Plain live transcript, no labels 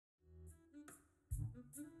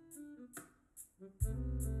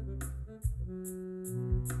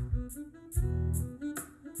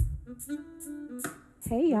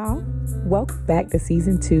Hey y'all, welcome back to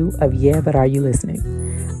season 2 of Yeah, But Are You Listening?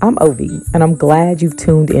 I'm Ovi, and I'm glad you've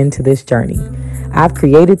tuned into this journey. I've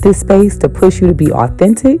created this space to push you to be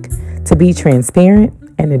authentic, to be transparent,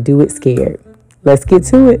 and to do it scared. Let's get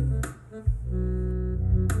to it.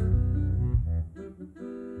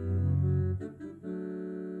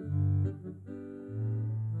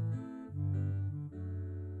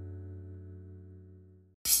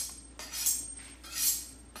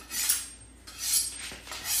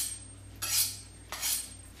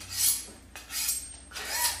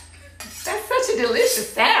 That's such a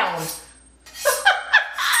delicious sound.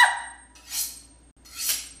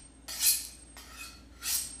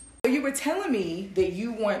 You were telling me that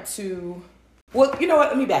you want to. Well, you know what?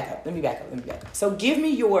 Let me back up. So give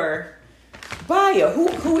me your bio.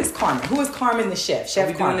 Who is Carmen? Who is Carmen the chef? Chef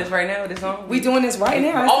we Carmen. doing this right now? This song? We doing this right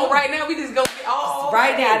now. Oh, right now we just go. Oh,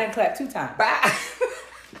 Right okay. now, I didn't clap 2 times. Bye.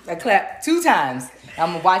 I clapped 2 times.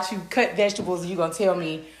 I'm gonna watch you cut vegetables, and you're gonna tell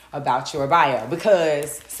me about your bio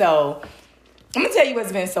so I'm gonna tell you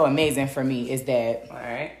what's been so amazing for me is that All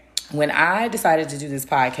right. when I decided to do this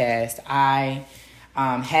podcast, I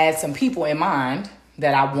had some people in mind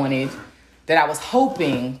that I was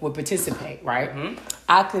hoping would participate, right? Mm-hmm.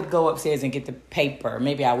 I could go upstairs and get the paper.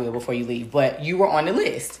 Maybe I will before you leave. But you were on the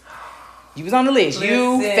list. You was on the list.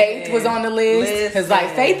 Listen. Faith was on the list. Because,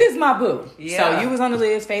 like, Faith is my boo. Yeah. So you was on the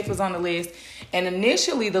list. Faith was on the list. And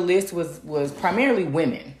initially, the list was primarily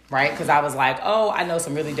women, right? Because I was like, oh, I know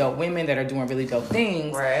some really dope women that are doing really dope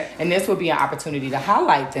things. Right. And this would be an opportunity to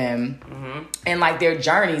highlight them and, like, their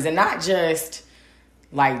journeys. And not just,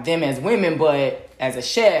 like, them as women, but as a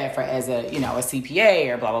chef or as a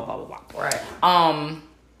CPA or blah, blah, blah, blah, blah. Right.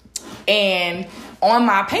 And on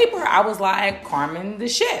my paper, I was like, Carmen the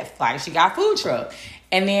chef. Like, she got food truck.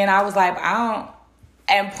 And then I was like,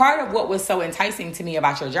 and part of what was so enticing to me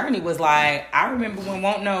about your journey was like, I remember when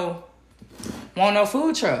won't no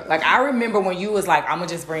food truck. Like, I remember when you was like, I'm going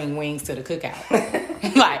to just bring wings to the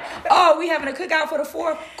cookout. Like, oh, we having a cookout for the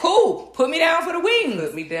 4th? Cool. Put me down for the wings.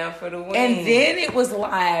 Put me down for the wings. And then it was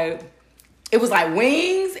like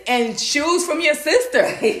wings and shoes from your sister.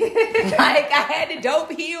 Like, I had the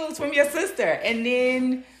dope heels from your sister. And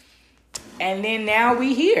then now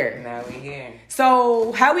we here. Now we here.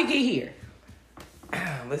 So how we get here?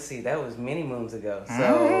 Let's see. That was many moons ago.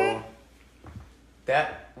 So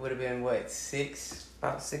that would have been what,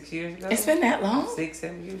 about 6 years ago? It's been that long? 6,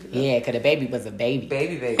 7 years ago? Yeah, because the baby was a baby.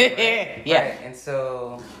 Baby, right? Yeah. Right. And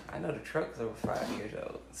so I know the truck's over 5 years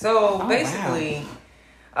old. So basically,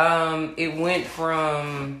 it went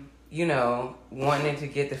from, wanting to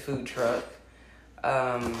get the food truck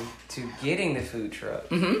to getting the food truck.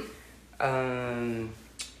 Mm-hmm.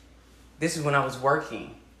 This is when I was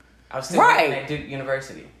working. I was still working at Duke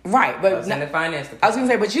University. Right, but I was in the finance department. I was gonna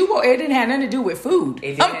say, but it didn't have nothing to do with food.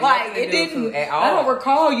 It didn't have nothing to do with food at all. I don't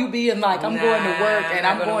recall you being like, I'm going to work and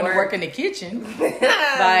I'm going to work in the kitchen.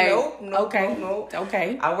 Like, nope.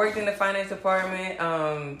 Okay. I worked in the finance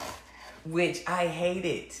department, which I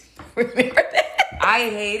hated. Remember that? I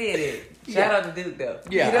hated it. Shout out to Duke though.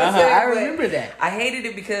 Yeah, you know what I'm saying? I remember that. I hated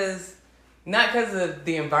it because not because of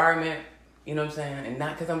the environment, you know what I'm saying, and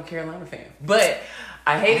not because I'm a Carolina fan, but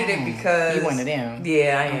I hated it because you one of them.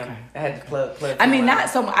 Yeah, I am. Okay. I had to plug. I mean, not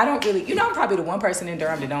so. I don't really. I'm probably the one person in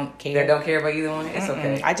Durham that don't care. That don't care about either one. It's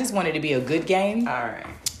okay. I just want it to be a good game. All right.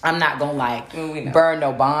 I'm not gonna burn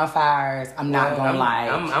no bonfires. I'm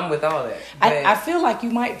with all that. I feel like you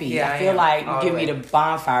might be. Yeah, I feel like you give me the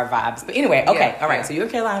bonfire vibes. But anyway, okay, all right. So you're a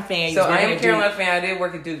Carolina fan. So I am a Carolina fan. I did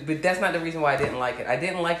work at Duke, but that's not the reason why I didn't like it. I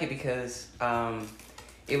didn't like it because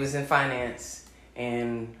it was in finance,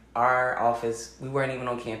 and our office, we weren't even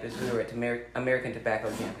on campus. We were at the American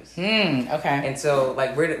Tobacco campus. Okay. And so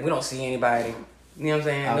we don't see anybody. You know what I'm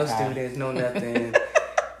saying? Okay. No students, no nothing.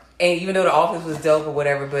 And even though the office was dope or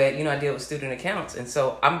whatever, but, I deal with student accounts. And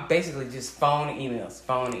so I'm basically just phone and emails.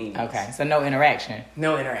 Okay, so no interaction.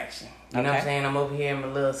 No interaction. You know what I'm saying? I'm over here in my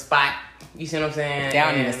little spot. You see what I'm saying? They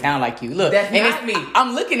don't even sound like you. Look, that's not me.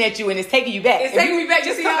 I'm looking at you and it's taking you back. It's taking me back.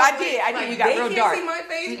 I did. You got real dark. They can't see my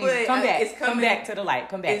face, but come back. Come back to the light.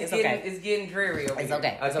 Come back. It's okay. It's getting dreary over here.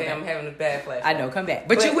 It's okay. I'm having a bad flash. I know. Come back.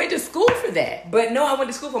 But you went to school for that. But no, I went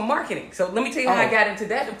to school for marketing. So let me tell you how I got into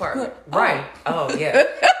that department. Right. Oh, yeah.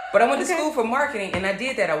 But I went to school for marketing, and I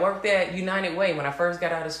did that. I worked at United Way when I first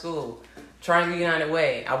got out of school. Triangle United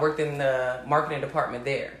Way. I worked in the marketing department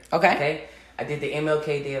there. Okay. I did the MLK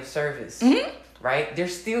Day of Service. Mm-hmm. Right? They're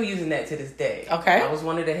still using that to this day. Okay. I was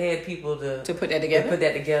one of the head people to put that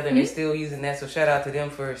together. And they're still using that. So shout out to them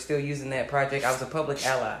for still using that project. I was a public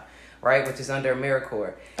ally right, which is under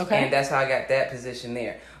AmeriCorps. Okay. And that's how I got that position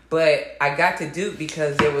there. But I got to Duke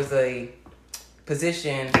because there was a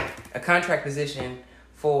contract position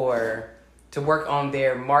to work on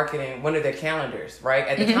their marketing, one of their calendars, right?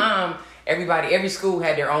 At the time, every school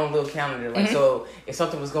had their own little calendar. Like, so if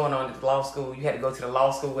something was going on at the law school, you had to go to the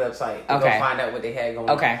law school website to go find out what they had going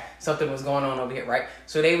on. Something was going on over here, right?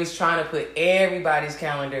 So they was trying to put everybody's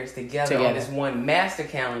calendars together. On this one master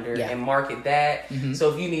calendar and market that.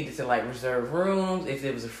 So if you needed to like reserve rooms, if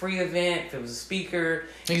it was a free event, if it was a speaker,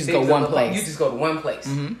 you just go one place. You just go to one place,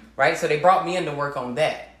 right? So they brought me in to work on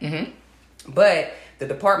that. But the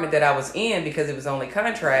department that I was in, because it was only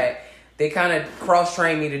contract, they kind of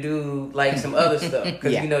cross-trained me to do like some other stuff.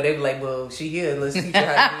 Because, you know, they were like, well, she here, let's teach her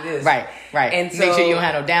how to do this. Right. And so, make sure you don't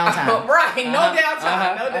have no downtime. No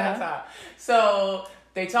downtime. So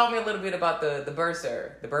they taught me a little bit about the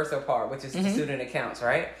bursar part, which is the student accounts,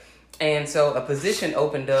 right? And so a position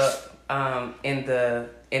opened up in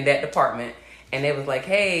that department, and they was like,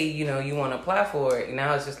 hey, you know, you want to apply for it? And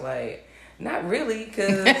I was just like, not really,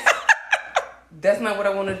 because... That's not what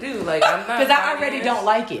I want to do. Like, I'm not. Because I already don't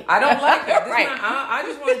like it. I don't like it. I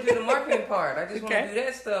just want to do the marketing part. I just want to do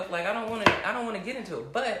that stuff. Like, I don't want to get into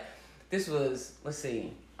it. But this was, let's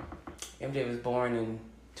see, MJ was born in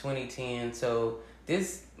 2010, so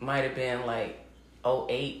this might have been like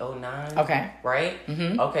 08, 09. Okay. Right.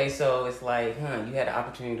 Okay, so it's like, you had the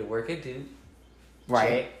opportunity to work at Duke. Right.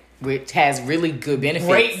 Check. Which has really good benefits.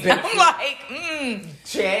 Great benefits. I'm like,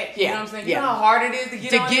 check. You know what I'm saying? You know how hard it is to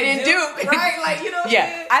get in Duke. Right? Like, you know what I'm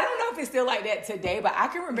saying? I don't know if it's still like that today, but I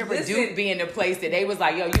can remember Duke being the place that they was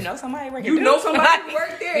like, yo, you know somebody working You know somebody who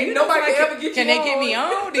worked there. And nobody ever get you Can they get me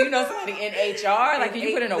on? Do you know somebody in HR? Like, can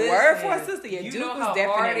you put in a word for us, sister? Yeah, Duke was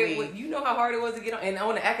definitely... You know how hard it was to get on? And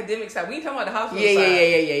on the academic side, we ain't talking about the hospital side.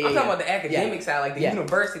 Yeah. I'm talking about the academic side, like the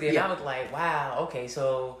university. And I was like, wow, okay,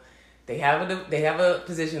 so... They have a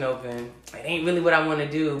position open. It ain't really what I want to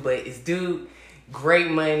do, but it's Duke,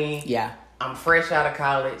 great money. Yeah. I'm fresh out of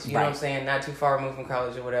college. You know what I'm saying? Not too far removed from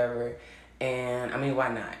college or whatever. And I mean, why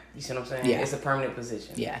not? You see what I'm saying? Yeah. It's a permanent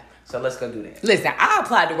position. Yeah. So let's go do that. Listen, I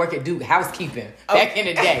applied to work at Duke housekeeping back in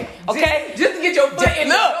the day. Okay? Just to get your foot in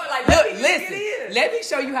the door. Like, listen. Let me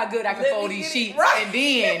show you how good I can fold these sheets. Right. And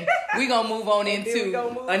then we're going to move on into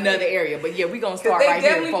another area. But yeah, we're going to start right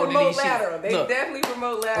here folding these sheets. They definitely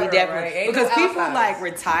promote lateral. They definitely. Right? Because people like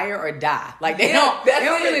retire or die. Like they don't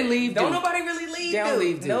really leave Duke. Don't nobody really leave Duke. They don't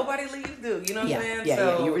leave Duke. Nobody leaves Duke. You know what I'm saying?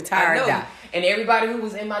 Yeah, you retire or die. And everybody who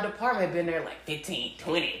was in my department had been there like 15,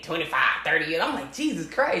 20, 25, 30 years. I'm like,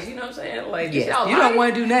 Jesus Christ, you know what I'm saying? Like, you don't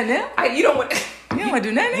want to do nothing else? You don't want You don't want to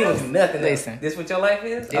do nothing else? You don't do nothing Listen. This what your life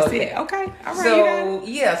is? That's it. Okay. All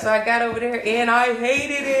right. So I got over there and I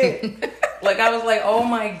hated it. Like, I was like, oh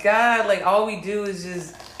my God. Like, all we do is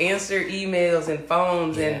just answer emails and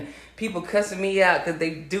phones and people cussing me out because they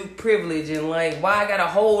do privilege and like, why I got to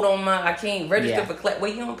hold on I can't register for class.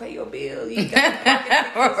 Well, you don't pay your bill. You got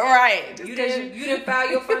right. You didn't file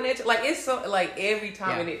your financial. Like, it's so, like, every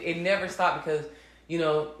time it never stopped because, you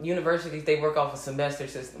know, universities, they work off a semester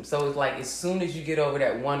system. So it's like, as soon as you get over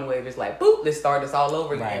that one wave, it's like, boop, let's start this all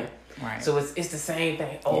over again. Right. So it's the same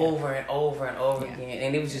thing over and over and over again.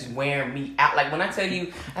 And it was just wearing me out. Like, when I tell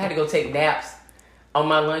you I had to go take naps on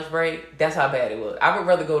my lunch break, that's how bad it was. I would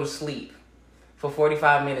rather go to sleep for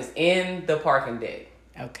 45 minutes in the parking deck.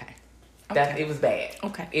 Okay. It was bad.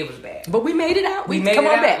 Okay. It was bad. But we made it out. We made come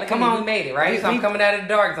it on out. back. Come on. We made it, right? So I'm coming out of the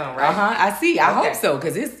dark zone, right? I see. I hope so,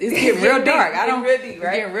 because it's getting real dark. It's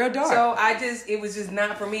getting real dark. So it was just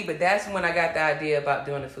not for me. But that's when I got the idea about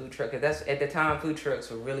doing a food truck. Because that's at the time, food trucks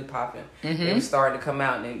were really popping. They were starting to come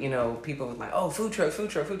out, and you know, people was like, "Oh, food truck."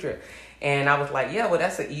 And I was like, "Yeah, well,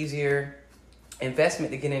 that's an easier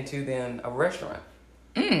investment to get into than a restaurant."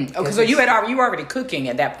 Okay, so you were already cooking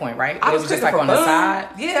at that point, right? I was just like on the side.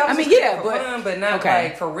 Yeah, but not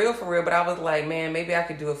like for real. But I was like, man, maybe I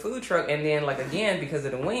could do a food truck, and then like again because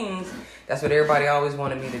of the wings, that's what everybody always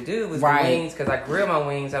wanted me to do was the wings because I grill my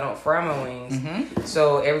wings, I don't fry my wings.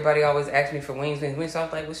 So everybody always asked me for wings. So I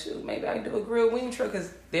was like, well, shoot, maybe I can do a grilled wing truck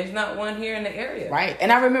because there's not one here in the area. Right,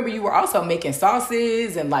 and I remember you were also making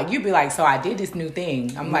sauces, and like you'd be like, so I did this new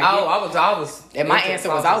thing. I'm like, I was, and my answer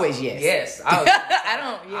was always yes. Yes,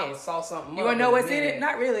 I saw something. You want to know what's in it?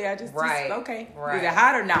 Not really. I just okay. Right. Is it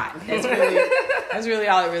hot or not? That's really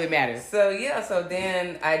all that really matters. So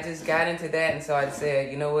then I just got into that, and so I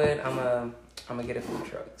said, you know what, I'm gonna get a food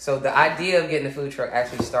truck. So the idea of getting a food truck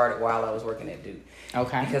actually started while I was working at Duke.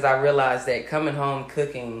 Okay. Because I realized that coming home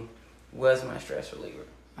cooking was my stress reliever.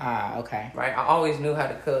 Okay. Right. I always knew how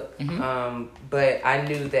to cook, but I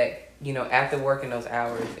knew that, you know, after working those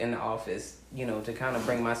hours in the office, you know, to kind of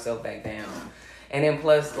bring myself back down. And then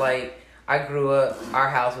plus, like, I grew up, our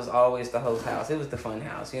house was always the host house. It was the fun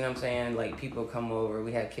house, you know what I'm saying? Like, people come over,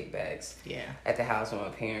 we had kickbacks at the house with my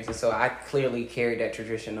parents. And so I clearly carried that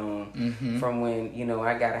tradition on from when, you know,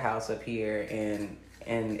 I got a house up here and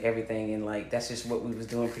everything. And, like, that's just what we was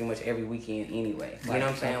doing pretty much every weekend anyway. You know what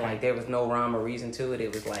I'm saying? Okay. Like, there was no rhyme or reason to it.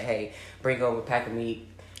 It was like, hey, bring over a pack of meat.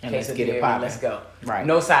 And let's get it poppin'. Let's go. Right.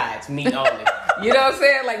 No sides, meat only. You know what I'm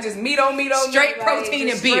saying? Like, just meat on straight meat. Protein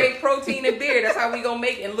like, and beer. Straight protein and beer. That's how we gonna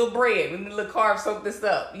make it. And little bread. And little carbs soak this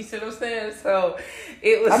up. You see what I'm saying? So,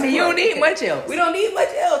 it was... I mean, you don't need much else. We don't need much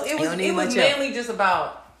else. It was mainly just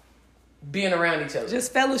about being around each other.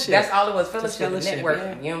 Just fellowship. That's all it was. Fellowship, networking.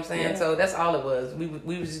 Yeah. You know what I'm saying? Yeah. So, that's all it was.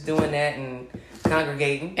 We was just doing that and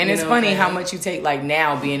congregating. And it's funny how much you take, like,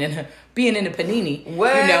 now being in the panini.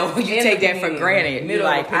 What? You know, you in take that for granted. You're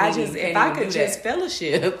like, panini, if I could just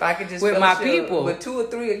fellowship, if I could just with my people, with 2 or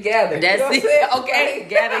 3 are gathered. That's you know it. Okay,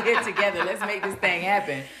 gather here together. Let's make this thing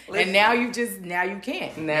happen. And now you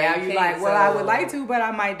can't. Now you're like, well, I would like to, but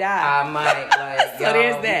I might die. I might, like, so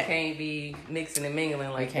there's that. We can't be mixing and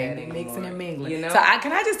mingling like that anymore. Mixing and mingling. You know? So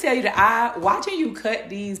can I just tell you that watching you cut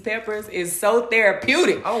these peppers is so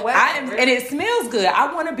therapeutic. Oh wow! And it smells good.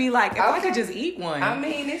 I want to be like, if I could just eat one. I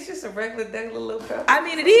mean, it's just a regular little pepper. I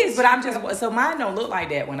mean, it is, but I'm just so mine don't look like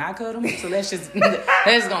that when I cut them. So let's just gonna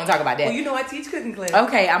talk about that. Well, you know, I teach cooking class.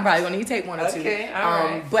 Okay, I'm probably gonna need to take 1 or 2. Okay, all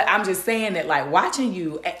right. But I'm just saying that, like, watching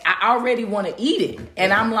you, I already want to eat it,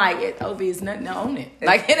 and I'm like, it's nothing on it.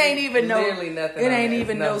 Like, it ain't even nothing. It ain't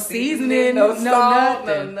even no seasoning, no salt,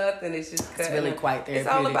 nothing. No nothing. It's just cutting. It's really quite therapeutic. It's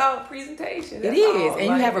all about presentation. It is, and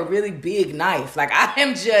you have a really big knife. Like,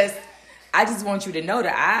 I just want you to know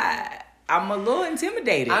that I'm a little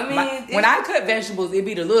intimidated. I mean, when I cut vegetables, it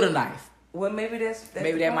be the little knife. Well, maybe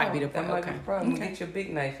that might be the problem. That might be the problem. Okay. Get your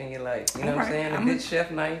big knife in your life. You know what I'm saying? A good chef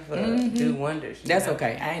knife do wonders. That's know?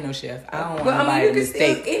 Okay. I ain't no chef. I don't want nobody to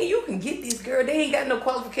mistake. And you can get these, girl. They ain't got no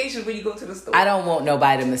qualifications when you go to the store. I don't want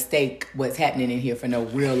nobody to mistake what's happening in here for no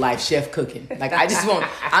real life chef cooking. Like,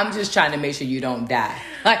 I'm just trying to make sure you don't die.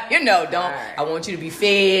 Like, right. I want you to be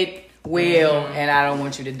fed well, and I don't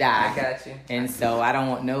want you to die. I got you. And so I don't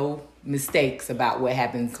want no mistakes about what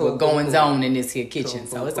happens, what goings on in this here kitchen.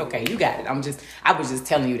 So it's okay. You got it. I was just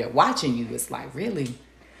telling you that watching you, it's like, really?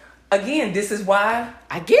 Again, this is why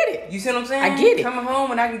I get it. You see what I'm saying? I get it. Coming home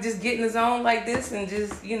and I can just get in the zone like this and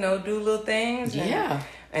just, do little things. Yeah.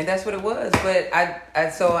 And that's what it was. But I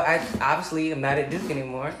obviously am not at Duke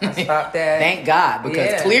anymore. I stopped that. Thank God,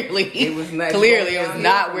 because clearly it was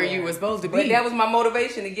not where you were supposed to be. But that was my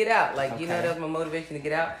motivation to get out. Like, that was my motivation to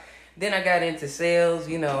get out. Then I got into sales.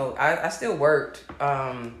 I still worked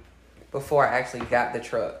before I actually got the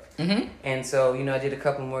truck. Mm-hmm. And so, I did a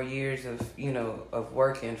couple more years of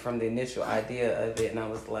working from the initial idea of it. And I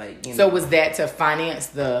was like, So was that to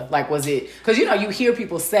finance was it, because, you hear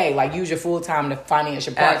people say, like, use your full-time to finance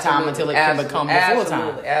your part-time until it can become your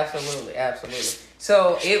full-time. Absolutely.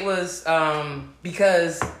 So it was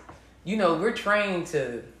because, we're trained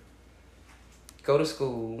to go to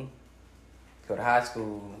school, go to high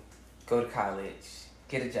school, go to college,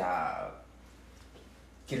 get a job,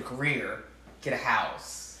 get a career, get a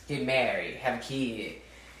house, get married, have a kid,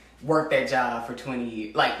 work that job for 20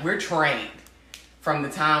 years. Like, we're trained from the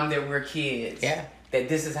time that we're kids. Yeah. That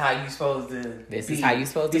this is how you're supposed to This is how you're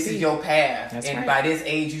supposed to be. This is your path. That's and right. by this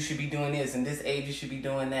age, you should be doing this. And this age, you should be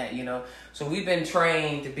doing that, So we've been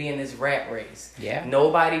trained to be in this rat race. Yeah.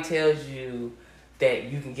 Nobody tells you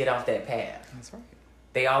that you can get off that path. That's right.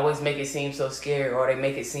 They always make it seem so scary, or they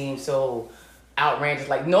make it seem so outrageous.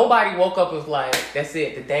 Like, nobody woke up and was like, that's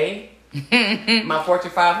it, today my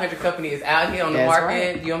Fortune 500 company is out here on the market.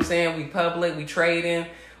 Right. You know what I'm saying? We public, we trading,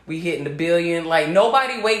 we hitting the billion. Like,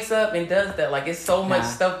 nobody wakes up and does that. Like, it's so much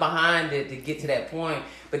stuff behind it to get to that point.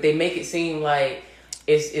 But they make it seem like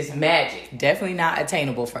it's magic. Definitely not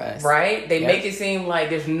attainable for us. Right? They make it seem like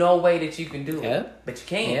there's no way that you can do it. But you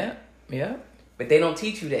can. Yeah. But they don't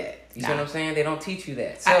teach you that. You see what I'm saying? They don't teach you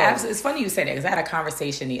that. So, it's funny you say that, because I had a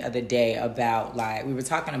conversation the other day about, like, we were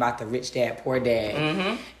talking about the Rich Dad, Poor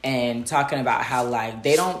Dad, and talking about how, like,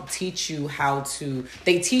 they don't teach you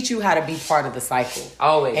they teach you how to be part of the cycle.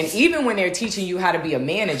 Always. And even when they're teaching you how to be a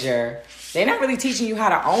manager, they're not really teaching you how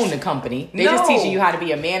to own the company. They're just teaching you how to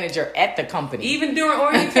be a manager at the company. Even during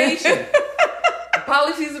orientation.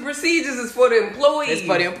 Policies and procedures is for the employees. It's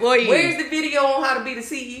for the employees. Where's the video on how to be the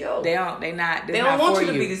CEO? They don't want you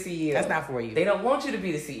to be the CEO. That's not for you. They don't want you to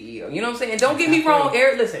be the CEO. You know what I'm saying? Don't get me wrong.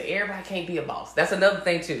 Listen, everybody can't be a boss. That's another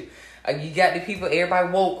thing too. You got the people,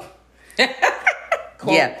 everybody woke.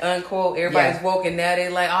 quote unquote. Everybody's woke, and now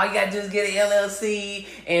they're like, oh, you gotta just get an LLC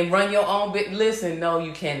and run your own bit. Listen, no,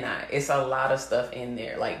 you cannot. It's a lot of stuff in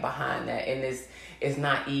there, like behind that, and it's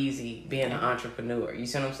not easy being an entrepreneur. You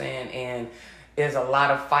see what I'm saying? And there's a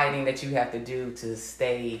lot of fighting that you have to do to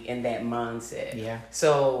stay in that mindset. Yeah.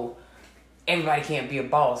 So everybody can't be a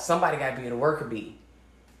boss. Somebody got to be the worker bee.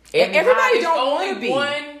 Everybody don't want to be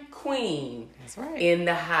one queen. That's right. In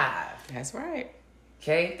the hive. That's right.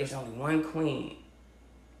 Okay? There's only one queen.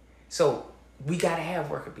 So we got to have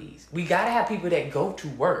worker bees. We got to have people that go to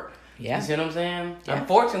work. Yeah. You see what I'm saying? Yeah.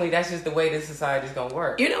 Unfortunately, that's just the way this society is going to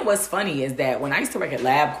work. You know what's funny is that when I used to work at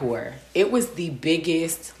LabCorp, it was the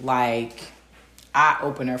biggest,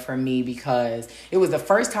 eye-opener for me because it was the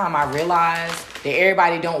first time I realized that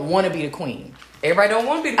everybody don't want to be the queen. Everybody don't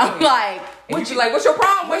want to be the queen. I'm like, what's your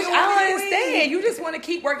problem? I don't understand. You just want to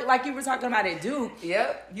keep working like you were talking about at Duke.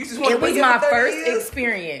 Yep. You just want to It was my first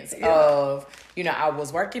experience Yeah. of, I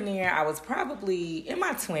was working there. I was probably in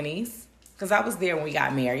my 20s because I was there when we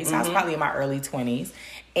got married. So I was probably in my early 20s.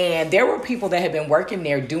 And there were people that had been working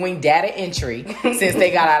there doing data entry since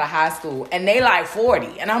they got out of high school. And they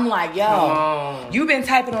 40. And I'm like, yo, you've been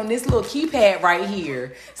typing on this little keypad right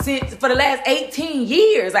here for the last 18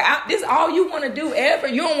 years. This is all you want to do ever.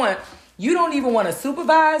 You don't even want to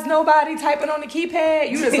supervise nobody typing on the keypad.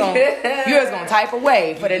 You just gonna type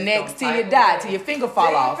away for the next till you die, till your finger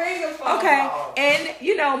fall off. And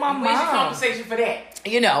my mom. Where's your compensation for that?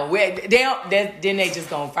 Then they just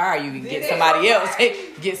gonna fire you and get somebody else.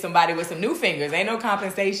 Get somebody with some new fingers. Ain't no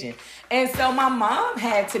compensation. And so my mom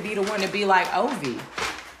had to be the one to be like, Ovi,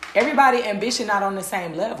 everybody ambition not on the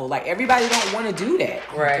same level. Like everybody don't want to do that.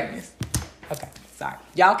 Right. Okay, sorry.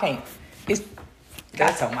 Y'all can't.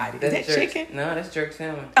 That's almighty. Is that chicken? No, that's jerk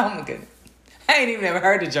salmon. Oh my goodness. I ain't even ever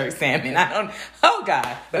heard of jerk salmon. Oh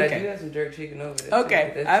God. But okay. I do have some jerk chicken over there.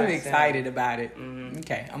 Okay. I'm excited about it. Mm-hmm.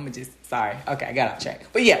 Okay. Sorry. Okay. I got off track.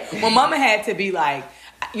 But yeah, my mama had to be like,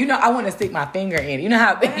 I want to stick my finger in it. You know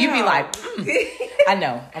how you be like, I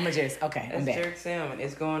know. I'm back. That's jerk salmon.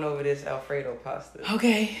 It's going over this Alfredo pasta.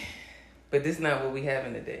 Okay. But this is not what we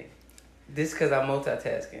having today. This because I'm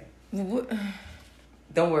multitasking.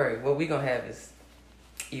 Don't worry. What we going to have is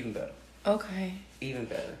even better. Okay. Even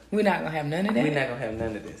better. We're not going to have none of that? We're not going to have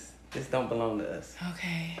none of this. This don't belong to us.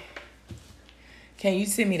 Okay. Can you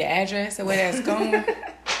send me the address of where that's going?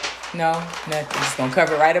 No, nothing. I'm just going to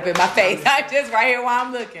cover it right up in my face. I'm just right here while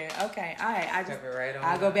I'm looking. Okay. All right.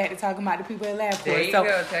 I'll go back to talking about the people at LabCorp. There you go.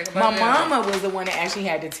 Talk about my mama was the one that actually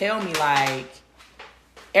had to tell me,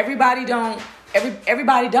 everybody don't.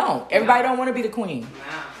 Everybody don't want to be the queen.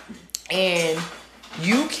 Nah. And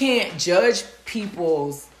you can't judge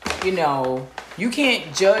people's, you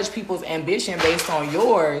can't judge people's ambition based on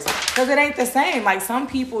yours because it ain't the same. Like some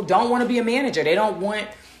people don't want to be a manager. They don't want,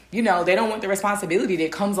 they don't want the responsibility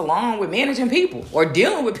that comes along with managing people or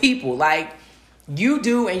dealing with people. Like you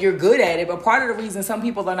do and you're good at it. But part of the reason some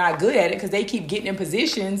people are not good at it because they keep getting in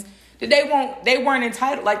positions that they weren't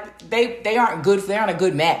entitled. Like they aren't good. They aren't a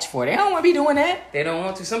good match for it. They don't want to be doing that. They don't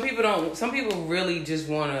want to. Some people don't. Some people really just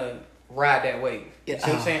want to ride that wave. You see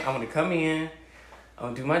what I'm saying? I want to come in. I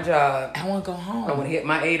want to do my job. I want to go home. I want to hit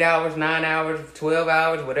my 8 hours, 9 hours, 12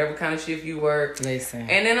 hours, whatever kind of shift you work. Listen.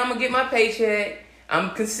 And then I'm going to get my paycheck.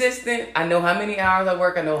 I'm consistent. I know how many hours I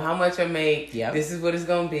work. I know how much I make. Yep. This is what it's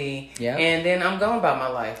going to be. Yep. And then I'm going about my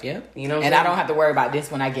life. Yep. You know what I'm saying? saying? I don't have to worry about this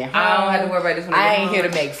when I get home. I don't have to worry about this when I get home. ain't here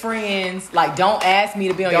to make friends. Like, don't ask me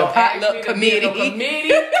to be on your potluck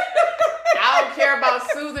committee. I don't care about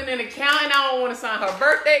Susan in accounting. I don't want to sign her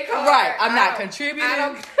birthday card. Right. I'm not contributing.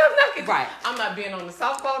 I'm not being on the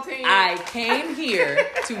softball team. I came here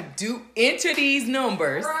to enter these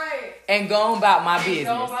numbers right. and go about my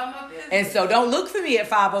business. And so don't look for me at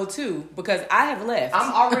 5:02 because I have left.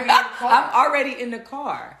 I'm already in the car. I'm already in the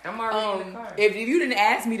car. in the car. If you didn't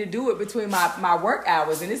ask me to do it between my work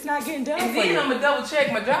hours, and it's not getting done and for you. then I'm going to double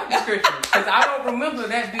check my job description because I don't remember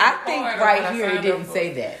that being I think right here it didn't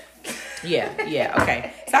say that. Yeah,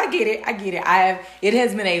 okay. So I get it. It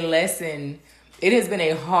has been a lesson. It has been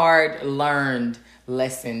a hard learned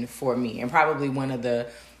lesson for me. And probably one of the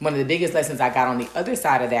biggest lessons I got on the other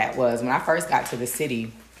side of that was when I first got to the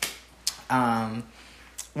city. Well,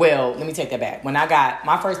 let me take that back. When I got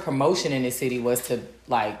my first promotion in the city was to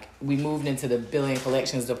we moved into the billing and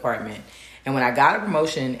collections department. And when I got a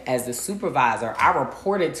promotion as the supervisor, I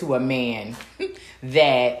reported to a man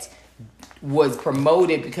that was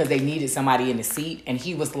promoted because they needed somebody in the seat, and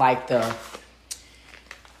he was the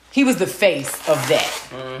face of that.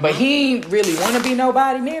 Mm-hmm. But he didn't really want to be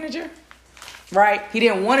nobody manager, right? He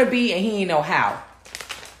didn't want to be, and he didn't know how.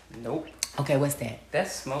 Nope. Okay, what's that?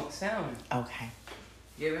 That's smoked salmon. Okay.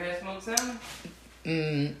 You ever had smoked salmon?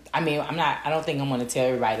 I mean, I don't think I'm going to tell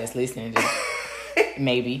everybody that's listening. Just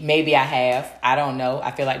maybe I have. I don't know.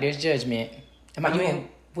 I feel like there's judgment.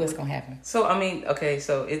 What's going to happen? So, I mean, okay,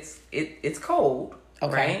 so it's cold,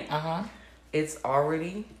 Okay. right? It's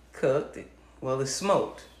already cooked. Well, it's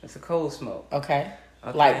smoked. It's a cold smoke. Okay.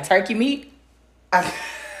 Like turkey meat?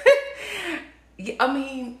 Yeah, I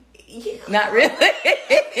mean, yeah. Not really.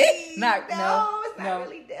 No, it's not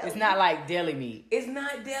really deli. It's not like deli meat. It's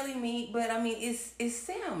not deli meat, but I mean, it's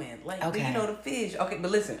salmon. Like, Okay. you know, the fish. Okay,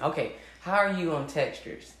 but listen, okay, how are you on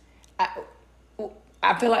textures? I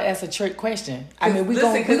feel like that's a trick question. I mean, we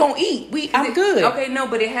listen, gonna eat. I'm good. Okay, no,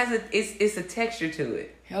 but it has it's a texture to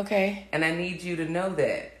it. Okay. And I need you to know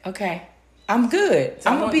that. Okay. I'm good. So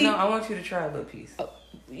I want you to try a little piece.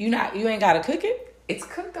 You ain't gotta cook it? It's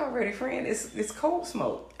cooked already, friend. It's cold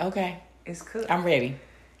smoke. Okay. It's cooked. I'm ready.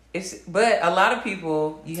 But a lot of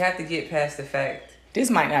people, you have to get past the fact. This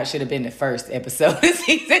might not should have been the first episode of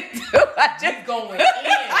season 2. I just going in.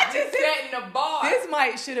 I just setting the bar.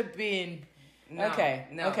 This should have been. No, okay.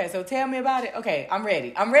 no. Okay, so tell me about it. Okay, I'm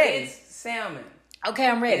ready. It's salmon. Okay,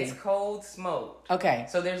 I'm ready. It's cold smoked. Okay.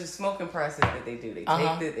 So there's a smoking process that they do.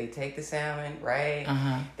 They take the salmon, right?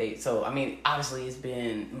 So I mean, obviously it's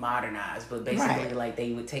been modernized, but basically like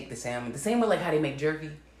they would take the salmon the same way like how they make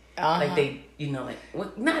jerky. Like they,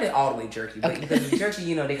 not all the way jerky, but because the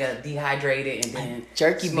jerky, they gotta dehydrate it and then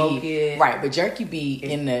jerky smoke it. Right, but jerky be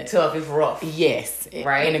in the tough. It's rough. Yes,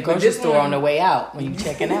 right. In the grocery store on the way out when you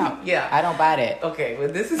checking out. Yeah, I don't buy that. Okay, well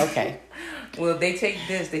this is okay. Well, they take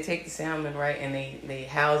the salmon, right, and they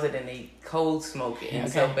house it and they cold smoke it.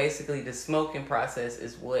 And so basically the smoking process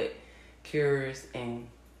is what cures and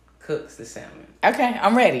cooks the salmon. Okay,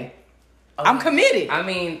 I'm ready. Okay. I'm committed. I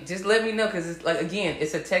mean, just let me know because it's like, again,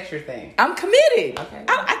 it's a texture thing. I'm committed. Okay.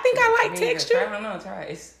 I think I like texture. I don't know. Try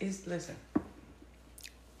it. It's listen.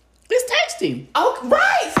 It's tasty. Oh,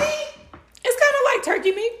 right. See? It's kind of like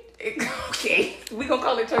turkey meat. Okay. We gonna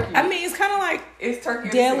call it turkey meat. I mean, it's kind of like it's turkey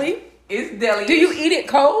deli. It's deli. Do you eat it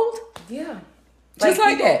cold? Yeah. Just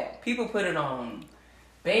like that. People put it on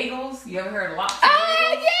bagels. You ever heard of lobster?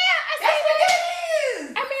 Yeah. That's what it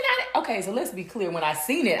is. I mean, okay, so let's be clear. When I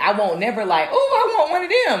seen it, I won't never like, I want one of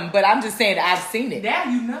them. But I'm just saying that I've seen it. Now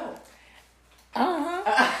you know.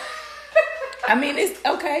 I mean, it's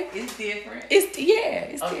okay. It's different. It's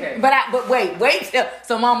okay. Different. But wait till.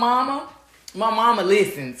 So my mama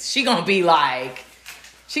listens. She gonna be like,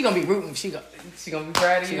 she gonna be rooting. She gonna be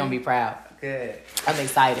proud of you. She gonna be proud. Good. I'm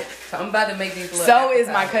excited. So I'm about to make these. So is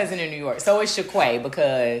my cousin in New York. So is Shaquay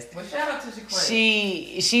because. Well, shout out to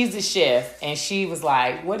Shaquay. She's the chef and she was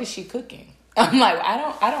like, "What is she cooking?" I'm like, I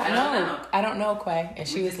don't know. I don't know, Quay. And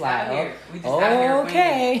she was like,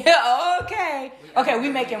 okay. Okay, we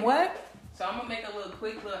making what? So I'm gonna make a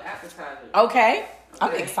quick little appetizer. Okay.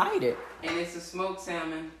 I'm excited. And it's a smoked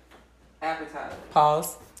salmon appetizer.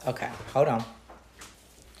 Pause. Okay, hold on.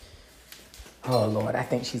 Oh Lord, I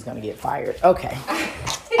think she's gonna get fired. Okay.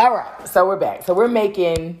 All right. So we're back. So we're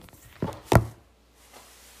making.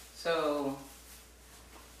 So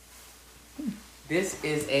this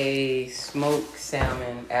is a smoked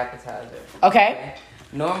salmon appetizer. Okay.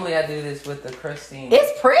 Normally I do this with the crustine.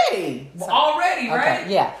 It's pretty. Already, right?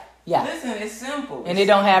 Okay. Yeah. Listen, it's simple. And it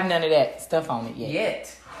don't have none of that stuff on it yet.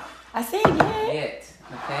 Yet. I said yet.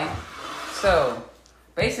 Okay. So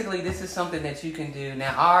basically, this is something that you can do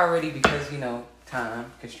now. I already, because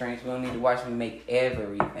time constraints, we don't need to watch me make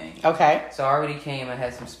everything. Okay. So I already came. I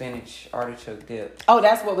had some spinach artichoke dip. Oh,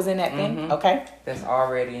 that's what was in that thing. Mm-hmm. Okay. That was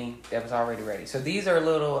already ready. So these are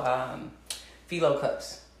little phyllo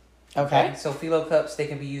cups. Okay. So phyllo cups, they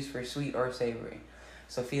can be used for sweet or savory.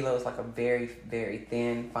 So phyllo is like a very, very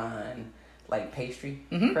thin, fine, like pastry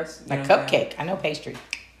crust. Like cupcake. I know pastry.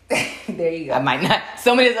 There you go. I might not.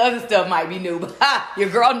 Some of this other stuff might be new, but your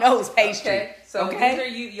girl knows pastry. Okay. So these are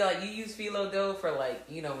you use phyllo dough for when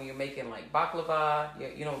you're making like baklava.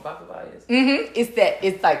 You know what baklava is? Mm-hmm.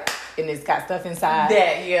 It's like, and it's got stuff inside.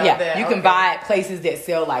 That. You can buy at places that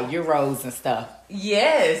sell like euros and stuff.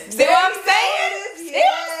 Yes. See what I'm saying?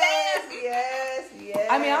 Yes.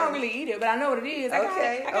 I mean, I don't really eat it, but I know what it is. I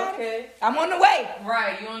got it. I'm on the way.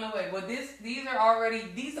 Right, you're on the way. Well,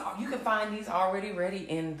 you can find these already ready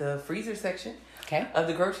in the freezer section of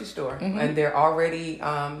the grocery store, and they're already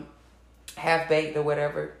half baked or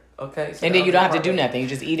whatever. Okay, so and then you don't have to do nothing. You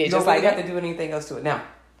just eat it. You don't really have to do anything else to it. Now,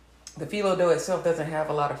 the phyllo dough itself doesn't have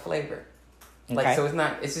a lot of flavor. So it's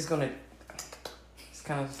not. It's just gonna. It's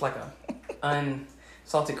kind of just like a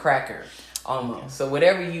unsalted cracker almost. Yeah. So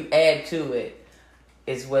whatever you add to it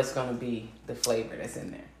is what's gonna be the flavor that's in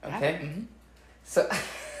there. Okay. Mm-hmm. So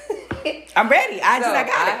I'm ready. I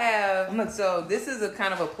got it. So this is a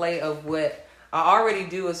kind of a play of what I already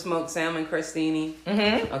do a smoked salmon crostini.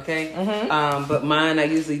 Okay. But mine I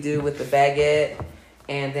usually do with the baguette,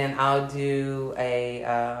 and then I'll do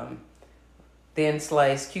a thin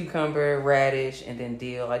sliced cucumber, radish, and then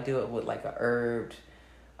dill. I do it with like a herbed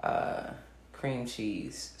cream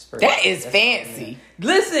cheese spread. That is fancy.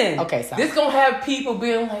 Listen. Okay, sorry. This gonna have people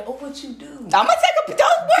being like, "Oh, what you do?" I'm gonna take a.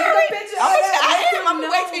 Don't worry. picture I'm of that.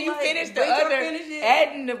 gonna wait till you finish the other,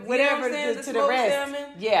 adding the whatever to the rest.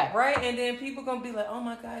 Salmon, yeah. Right, and then people gonna be like, "Oh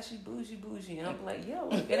my gosh, she bougie," and I'm like, "Yo,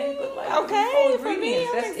 it ain't but like okay for me.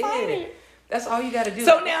 I'm That's excited. it. That's all you got to do."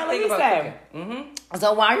 So now let me say. Mm-hmm.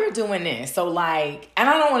 So while you're doing this, so like, and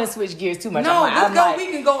I don't want to switch gears too much. No, I'm let's go. like, We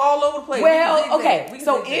can go all over the place. well, okay.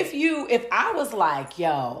 So if if I was like,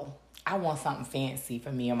 yo, I want something fancy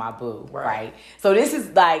for me and my boo, Right. right? So this is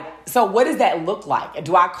like, so what does that look like?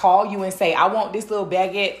 Do I call you and say, I want this little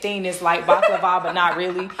baguette thing that's like baklava, but not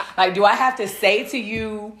really? Like, do I have to say to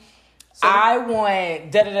you, I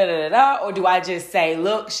want da-da-da-da-da, or do I just say,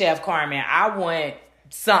 look, Chef Carmen, I want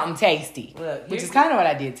something tasty? Look, which is kind of what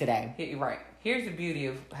I did today. Right. Here's the beauty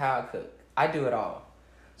of how I cook. I do it all.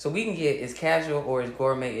 So we can get as casual or as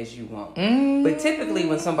gourmet as you want. But typically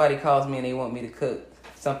when somebody calls me and they want me to cook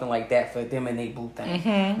something like that for them and they boo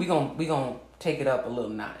thing, we gonna take it up a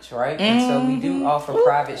little notch, right? And so we do offer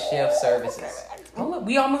private chef services. Oh, look,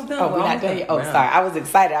 we almost done. Oh, we're not done yet. Oh, sorry. I was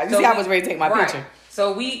excited. You see, I was ready to take my picture.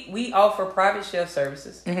 So we offer private chef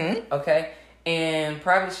services. Okay. And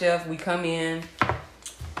private chef, we come in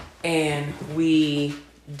and we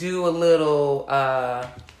do a little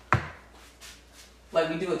like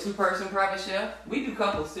we do a 2-person private chef. We do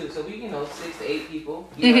couples too, so we 6 to 8 people.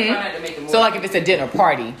 You know, try not to make it more. So like if it's a dinner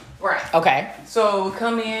party, right? Okay. So we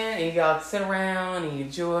come in and y'all sit around and you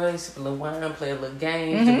enjoy, sip a little wine, play a little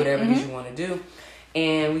games, do whatever it is you want to do.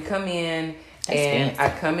 And we come in and I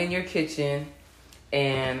come in your kitchen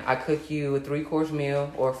and I cook you a 3-course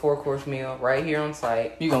meal or a 4-course meal right here on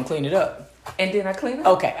site. You gonna clean it up? And then I clean it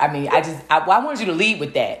up. Okay. I mean, I wanted you to lead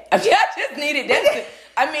with that. I just needed that.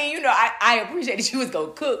 I mean, I appreciate that you was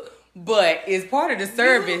gonna cook, but it's part of the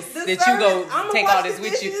service that you go take all this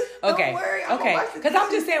with you. Okay. Okay. Because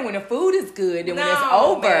I'm just saying, when the food is good and when it's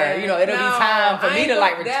over, it'll be time for me to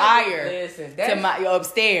like retire to my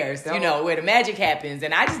upstairs, where the magic happens.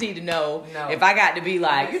 And I just need to know if I got to be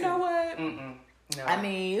like, you know what? No. I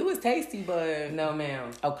mean, it was tasty, but... No,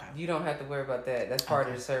 ma'am. Okay. You don't have to worry about that. That's part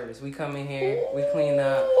of the service. We come in here, we clean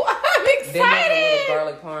up. Ooh, I'm excited! Then there's a little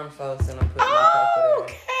garlic parm sauce and I'm putting on top of that.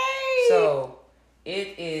 Okay. So,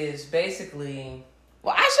 it is basically...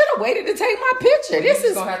 Well, I should have waited to take my picture. Well, this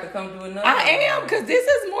is going to have to come do another I am, because this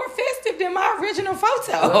is more festive than my original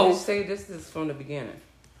photo. Well, let me say this is from the beginning.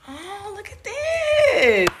 Oh, look at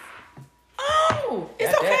this. Oh,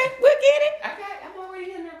 it's okay. That. We'll get it. I'm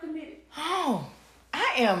already in there committed. Oh.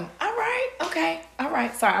 I am. All right. Okay. All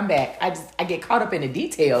right. Sorry, I'm back. I get caught up in the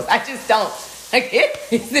details. I just don't. Like,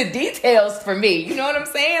 it's the details for me. You know what I'm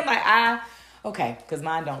saying? Like, okay, because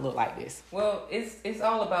mine don't look like this. Well, it's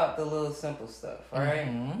all about the little simple stuff, all right?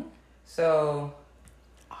 So.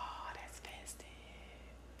 Oh, that's festive.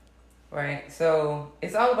 Right. So,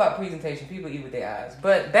 it's all about presentation. People eat with their eyes.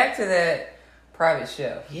 But back to that private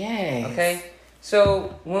chef. Yes. Okay?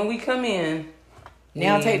 So, when we come in.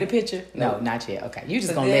 Now take the picture? No, not yet. Okay. You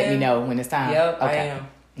just going to let me know when it's time? Yep, okay. I am.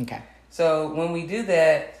 Okay. So when we do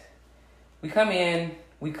that, we come in,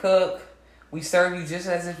 we cook, we serve you just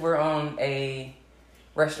as if we're on a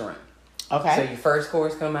restaurant. Okay. So your first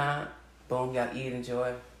course come out, boom, y'all eat,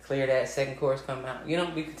 enjoy, clear that, second course come out.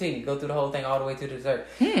 We continue, go through the whole thing all the way to the dessert.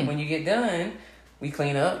 When you get done, we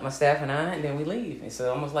clean up, my staff and I, and then we leave. It's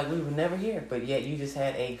almost like we were never here, but yet you just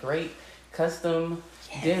had a great custom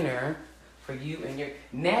dinner for you and your...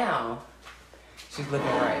 Now, she's looking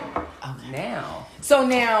right. Okay. Now.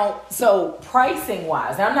 So pricing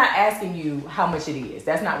wise, I'm not asking you how much it is.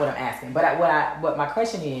 That's not what I'm asking. But what my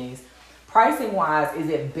question is, pricing wise, is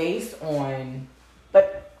it based on...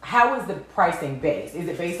 But how is the pricing based? Is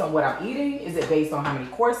it based on what I'm eating? Is it based on how many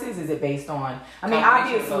courses? Is it based on... I mean,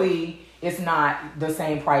 obviously, it's not the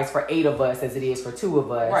same price for 8 of us as it is for 2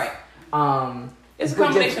 of us. Right. It's a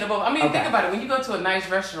combination of both. I mean, think about it. When you go to a nice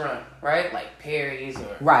restaurant, right? Like Perry's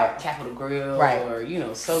or Capital Grill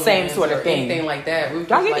or, same sort of thing. Anything like that. Do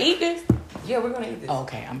I get to eat this? Yeah, we're going to eat this. Oh,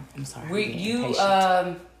 okay. I'm sorry.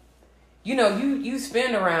 You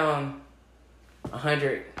spend around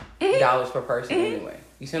 $100 per person anyway.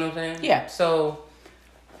 You see what I'm saying? Yeah. So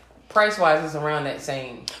price-wise, it's around that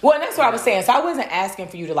same. Well, and that's what I was saying. So I wasn't asking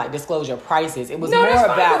for you to like disclose your prices. It was more that's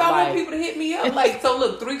fine, about I like want people to hit me up. Like, so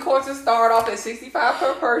look, 3 courses start off at $65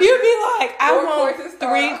 per person. you'd be like, I 4 want courses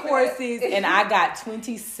start 3 off at- courses and I got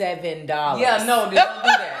 $27. Yeah, no, don't do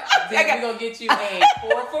that. Then we're gonna get you a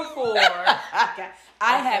 4 for 4.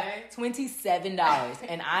 I have $27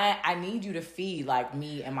 and I need you to feed like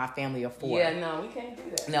me and my family of 4. Yeah, no, we can't do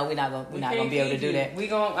that. No, we're not gonna be able to do that. We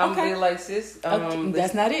gonna I'm gonna be like, sis.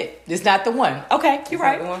 That's not it. It's not the one. Okay, you're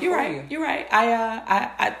right. You're right. You. You're right.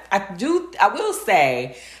 I will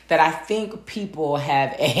say that I think people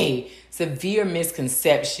have a severe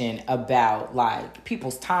misconception about like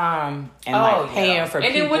people's time and like paying for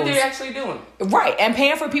and then what they're actually doing. Right, and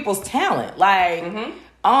paying for people's talent. Like,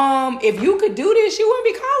 if you could do this, you wouldn't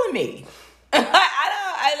be calling me.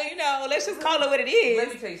 Let's just call it what it is. Let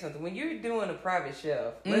me tell you something. When you're doing a private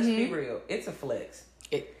chef, let's be real. It's a flex.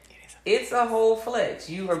 It is. It's a whole flex.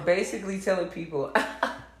 You are basically telling people,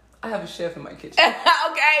 I have a chef in my kitchen.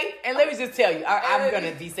 Okay, and let me just tell you, I'm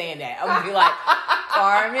gonna be saying that. I'm gonna be like,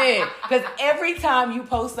 Carmen, because every time you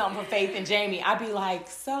post something for Faith and Jamie, I be like,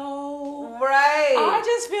 so right. I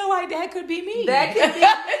just feel like that could be me. That could be.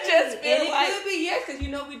 Just feel and like it could be, yes, because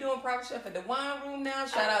we're doing private chef at the wine room now.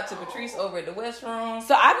 Shout out to Patrice over at the West Room.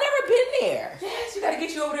 So I've never been there. Yes, you got to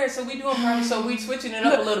get you over there. So we doing private. So we switching it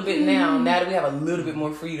up a little bit now. Now that we have a little bit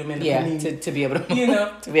more freedom in the to be able to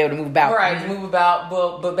move, to be able to move about. Right, to move about.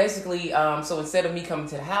 But basically, so instead of me coming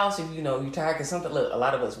to the house, if you're tired, because something. Look, a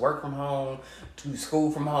lot of us work from home, do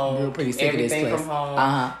school from home, We're pretty sick everything of this place. from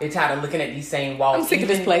home. They're tired of looking at these same walls. I'm sick of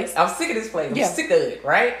this place. I'm sick of this place. Yeah. I'm sick of it,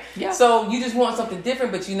 right? Yeah. So you just want something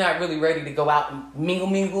different, but you're not really ready to go out and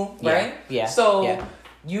mingle, right? Yeah. So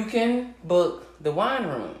you can book the wine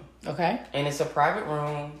room. Okay. And it's a private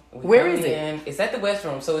room. Where is it? It's at the West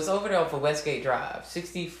Room. So it's over there for Westgate Drive.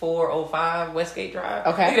 6405 Westgate Drive.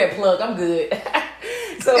 Okay. Look at that plug. I'm good.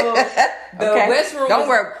 So the West Room. Don't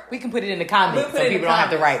worry. We can put it in the comments so people don't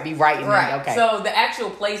have to be writing. Right. Okay. So the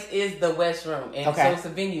actual place is the West Room. And Okay. so it's a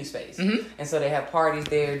venue space. Mm-hmm. And so they have parties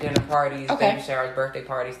there, dinner parties, baby showers, birthday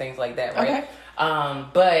parties, things like that, right? Okay.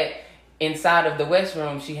 But inside of the West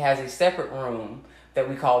Room, she has a separate room that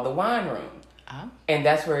we call the wine room. And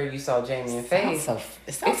that's where you saw Jamie and Faith.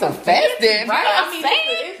 It sounds so festive, right?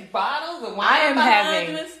 It's bottles of wine.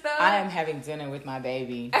 I am having dinner with my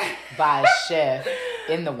baby by a chef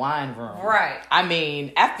in the wine room. Right. I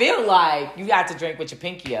mean, I feel like you got to drink with your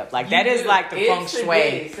pinky up. Like that is like the feng shui.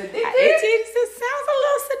 It sounds a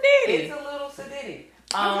little sedity. It's a little sedity.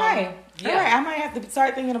 Okay. All right. I might have to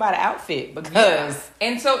start thinking about an outfit because.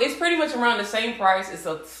 And so it's pretty much around the same price. It's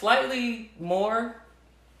a slightly more.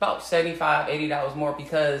 About $75, $80 more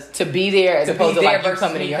because to be there as opposed to like you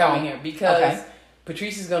coming to your home here because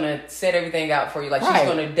Patrice is gonna set everything out for you. Like she's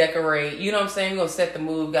gonna decorate. You know what I'm saying? We're gonna set the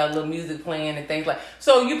mood. Got a little music playing and things like.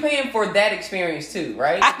 So you paying for that experience too,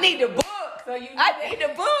 right? I need to book. I need to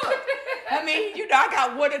book. I mean, I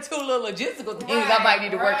got 1 or 2 little logistical things I might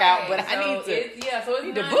need to work out, but I need to. So it's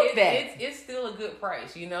need to book that. It's still a good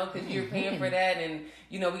price, because you're paying for that, and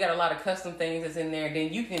we got a lot of custom things that's in there.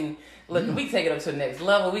 Then you can look. We can take it up to the next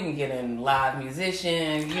level. We can get in live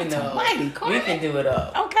musician. We can do it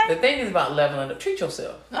up. Okay. The thing is about leveling up. Treat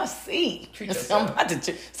yourself. I see. Treat yourself.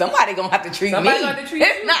 Somebody gonna have to treat me. Somebody gonna have to treat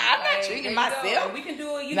you. Nah, I'm not treating myself. We can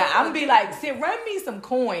do it. I'm gonna be like, run me some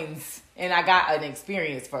coins, and I got an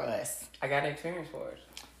experience for us. I got an experience for us.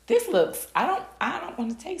 This looks. I don't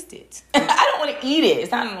want to taste it. I don't want to eat it.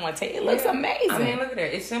 It's not. I don't want to taste it. It looks amazing. I mean, look at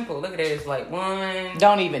that. It's simple. Look at that. It's like 1.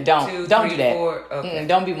 Don't two, do three, that. 4. Okay.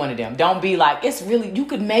 Don't be one of them. Don't be like it's really. You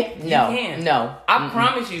could make. No. You can. No. I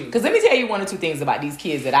promise you. Because let me tell you 1 or 2 things about these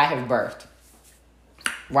kids that I have birthed.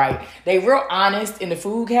 Right. They real honest in the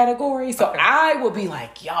food category. So I will be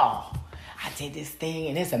like, y'all, I did this thing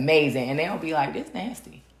and it's amazing, and they'll be like, this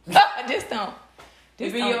nasty. This don't.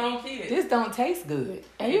 Your own kids. This don't taste good.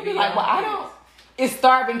 And you'll be like, well, I don't. It's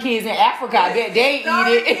starving kids in Africa. I bet they eat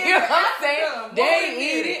it. You know what I'm saying? They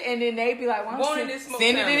eat it, and then they be like, well, send it to them.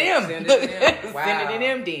 Send it to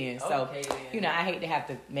them then. So, I hate to have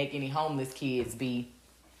to make any homeless kids be.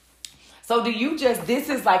 So this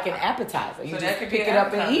is like an appetizer. You just pick it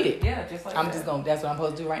up and eat it. Yeah, just like that. That's what I'm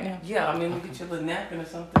supposed to do right now? Yeah, I mean, we get you a little napkin or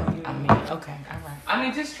something. I mean, okay, all right. I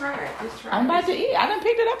mean, just try it. I'm about to eat. I done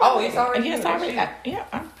picked it up. Oh, it's already Yes, already.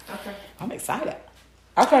 Okay. I'm excited.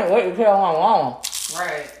 I can't wait to tell my mom.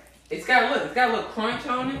 Right. It's got a little crunch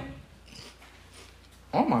on it.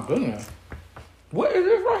 Oh my goodness. What is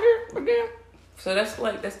this right here again? So that's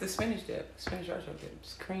the spinach dip. Spinach artichoke dip.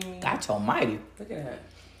 It's creamy. That's almighty. Look at that.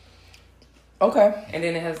 Okay. And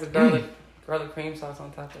then it has the garlic cream sauce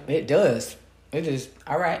on top of it. It does. It is.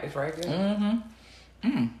 All right. It's right there.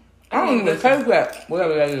 Mm-hmm. I don't even taste that.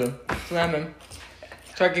 Whatever that is. Salmon.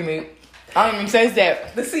 Turkey meat. I don't even taste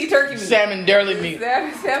that. The sea turkey meat. Salmon deli meat.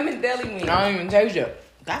 Salmon deli meat. I don't even taste it.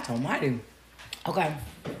 That's almighty. Okay.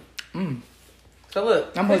 So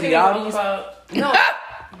look. I'm supposed to eat all these? No,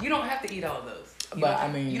 you don't have to eat all of those. You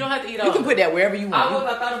don't have to eat all you can put that wherever you want.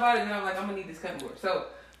 I thought about it and I was like, I'm going to need this cutting board. So.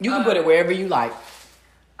 You can put it wherever you like.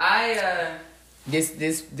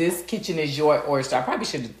 This kitchen is your oyster. I probably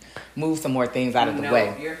should move some more things out of the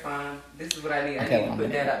way. No, you're fine. This is what I need. Okay, I need to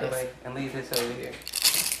put that out the way and leave this over here.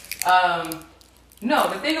 No,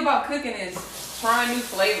 the thing about cooking is trying new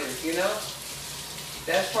flavors, you know?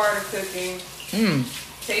 That's part of cooking.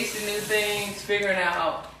 Tasting new things, figuring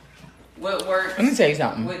out what works. Let me tell you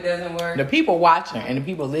something. What doesn't work. The people watching and the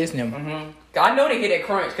people listening. I know they hear that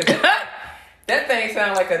crunch because that thing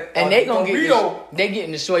sounds like a and they gonna get they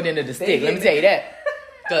getting the short end of the stick. Let me tell you that.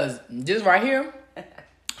 Cause this right here,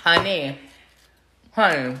 honey.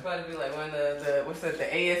 It's about to be like one of the what's that, the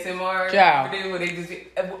ASMR video where they just.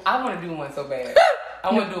 I want to do one so bad.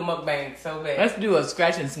 I want to do a mukbang so bad. Let's do a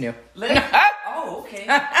scratch and sniff. Oh, okay.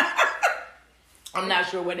 I'm not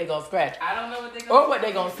sure what they gonna scratch. I don't know what they gonna or what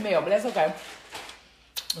they gonna smell, but that's okay.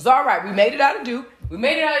 It's all right. We made it out of Duke.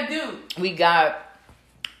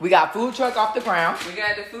 We got food truck off the ground. We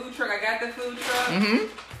got the food truck. I got the food truck.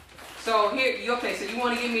 So here, okay. So you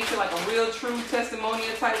want to get me to like a real, true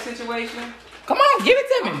testimonial type situation? Come on, give it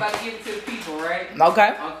to me. I'm about to give it to the people, right?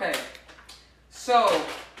 Okay. So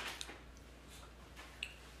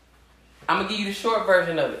I'm gonna give you the short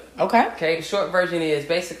version of it. Okay. The short version is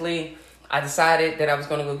basically I decided that I was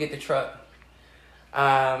gonna go get the truck.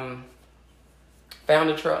 Found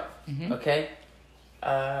the truck. Okay.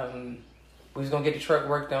 We was gonna get the truck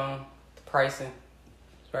worked on, the pricing,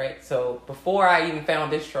 right? So before I even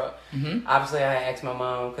found this truck, obviously I asked my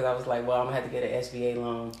mom because I was like, well, I'm gonna have to get an SBA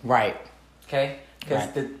loan, right? Okay, because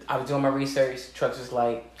I was doing my research. Trucks was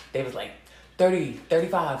like they was like $30,000,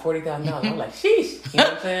 $35,000, $40,000. I'm like, sheesh. You know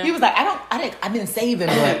what I'm saying? He was like, I've been saving,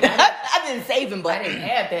 but I've been saving, but I didn't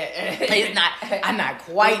have that. It's not. I'm not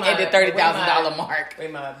quite at the $30,000 mark.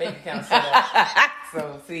 With my bank account set up.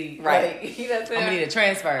 So see, right? Like, you know what I'm saying? I'm gonna need a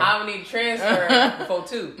transfer. I'm gonna need a transfer before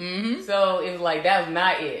too. So it was like that was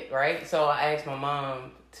not it, right? So I asked my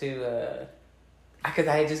mom to. Because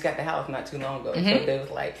I had just got the house not too long ago. So they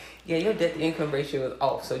was like, yeah, your debt to income ratio is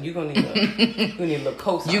off. So you're going to need a little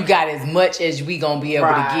cosign. You got as much as we going to be able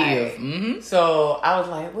to give. So I was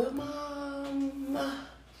like, well, Mom.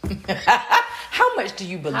 How much do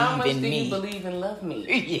you believe in me? How much do you believe and love me?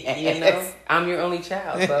 Yes. You know, I'm your only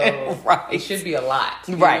child. So it should be a lot.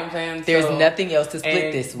 You know what I'm saying? There's nothing else to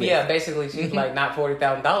split this with. Yeah, basically she's like not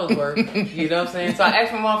 $40,000 worth. You know what I'm saying? So I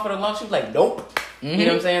asked my mom for the loan. She was like, nope. You know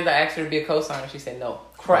what I'm saying? I asked her to be a co-signer. She said no.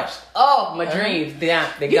 Crushed. Oh, my dreams. They're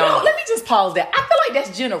gone. Know, let me just pause that. I feel like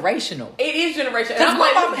that's generational. It is generational. Because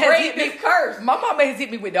my mom has hit me curse. My mama has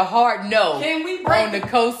hit me with the hard no. Can we break on the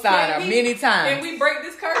co-signer many times? Can we break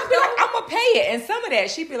this curse? I be like, I'm gonna pay it, and some of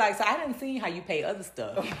that she'd be like, so I didn't see how you pay other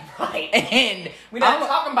stuff. Right. And we're not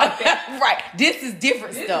talking about that. Right. This is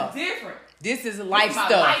different stuff. This is different. This is life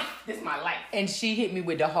stuff. This is my life. And she hit me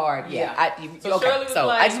with the hard. Yeah. So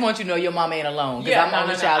I just want you to know your mama ain't alone. Because I'm on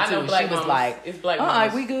the child too. She was like, it's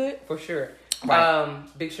black we good? For sure. Right.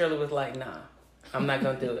 Big Shirley was like, nah, I'm not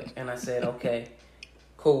going to do it. And I said, okay,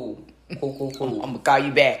 cool. I'm going to call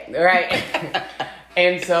you back. Right.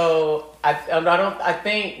 And so I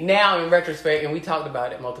think now in retrospect, and we talked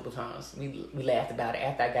about it multiple times. We laughed about it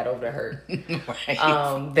after I got over the hurt.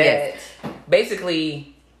 Right. That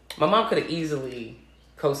basically my mom could have easily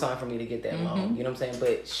co-signed for me to get that loan. You know what I'm saying?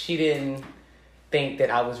 But she didn't think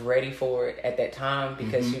that I was ready for it at that time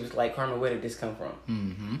because she was like, Carmen, where did this come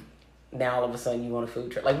from? Now all of a sudden you want a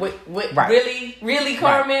food truck. Like what really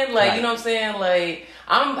Carmen? Like you know what I'm saying? Like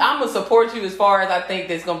I'm gonna support you as far as I think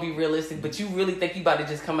that's gonna be realistic, but you really think you about to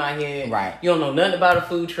just come out here. Right. You don't know nothing about a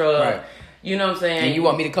food truck. Right. You know what I'm saying? And you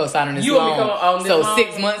want me to co-sign on this loan. So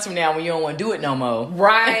 6 months from now when you don't want to do it no more.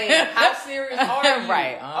 Right. How serious are you?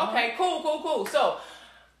 Right. Okay, cool. So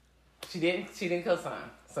she didn't co-sign.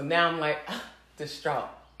 So now I'm like, distraught.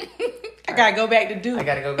 I gotta go back to Duke. I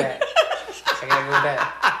gotta go back.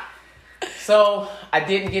 So I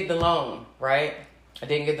didn't get the loan, right?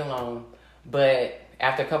 But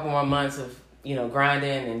after a couple more months of,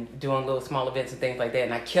 grinding and doing little small events and things like that,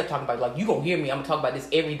 and I kept talking about, like, you gonna hear me, I'm gonna talk about this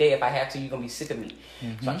every day if I have to, you're gonna be sick of me.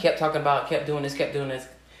 So I kept doing this,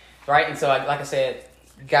 right? And so like I said,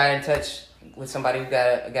 got in touch with somebody who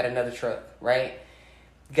got another truck, right?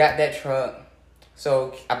 Got that truck.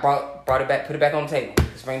 So I brought it back, put it back on the table.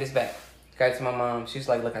 Let's bring this back. Got it to my mom. She was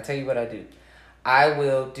like, look, I tell you what I do. I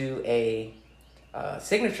will do a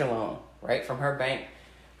signature loan, right, from her bank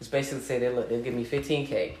was basically say that, look, they'll give me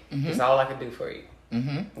 $15K. That's all I can do for you.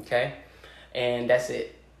 Okay? And that's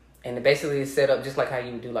it. And it basically is set up just like how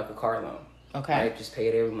you would do like a car loan. Okay. Right? Just pay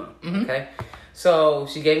it every month. Okay? So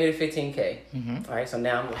she gave me the $15K. All right? So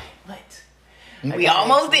now I'm like, what? We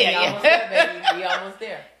almost there. We almost there, baby. We almost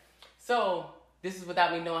there. So this is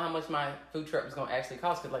without me knowing how much my food truck was going to actually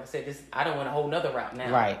cost. Because like I said, I don't want a whole nother route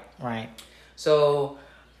now. Right. So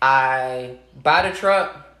I buy the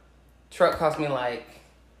truck. Truck cost me like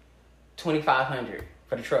 $2,500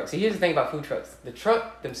 for the truck. See, here's the thing about food trucks. The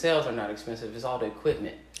truck themselves are not expensive. It's all the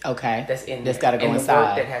equipment. Okay. That's in there. That's got to go and inside. the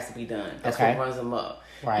work that has to be done. That's what runs them up.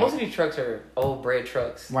 Right. Most of these trucks are old bread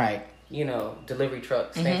trucks. Right. You know, delivery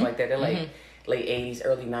trucks, things like that. They're like late 80s,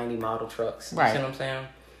 early 90s model trucks. Right. You see what I'm saying?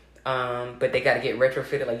 But they got to get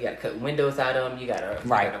retrofitted. Like, you got to cut windows out of them. You got to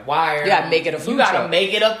wire. You got to make it a food truck. You got to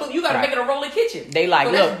make it a You got to make it a rolling kitchen. They like,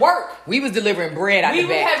 so look, work. We was delivering bread out the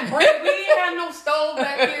back. Had bread. We didn't have no stove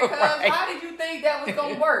back here, cuz. How did you think that was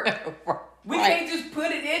going to work? We can't just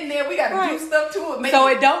put it in there. We got to do stuff to it. So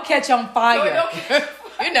it don't catch on fire. So it don't catch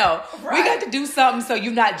you know, we got to do something so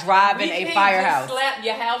you're not driving a firehouse. Just slap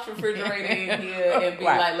your house refrigerator in here and be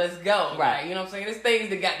like, let's go. Right. You know what I'm saying? There's things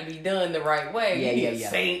that got to be done the right way. You need a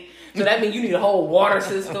sink. So that means you need a whole water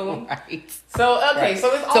system. So, okay.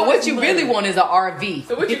 So it's all so what you really want is an RV.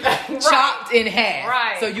 So what you chopped in half.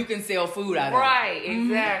 Right. So you can sell food out of it. Right.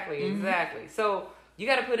 Exactly. So you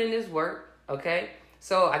got to put in this work. Okay.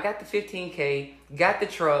 So I got the $15K, got the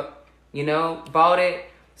truck, you know, bought it.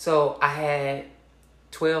 So I had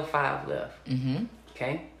 $12,500 left.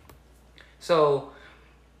 Okay. So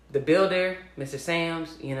the builder, Mr.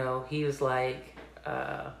 Sam's, you know, he was like,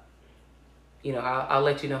 you know, I'll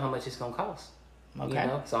let you know how much it's gonna cost. Okay. You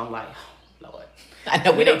know? So I'm like, oh, Lord. I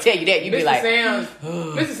know when they tell you that, you be like,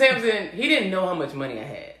 Mr. Sam's he didn't know how much money I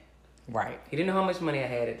had. Right. He didn't know how much money I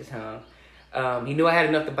had at the time. He knew I had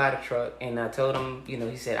enough to buy the truck, and I told him, you know,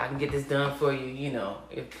 he said, I can get this done for you, you know,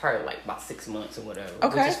 it's probably like about 6 months or whatever.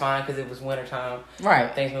 Okay. Which is fine because it was wintertime.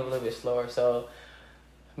 Right. Things move a little bit slower. So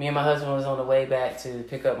me and my husband was on the way back to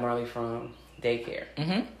pick up Marley from daycare.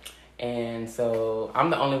 And so I'm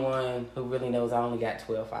the only one who really knows I only got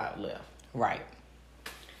 $12,500 left. Right.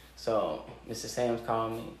 So Mr. Sam's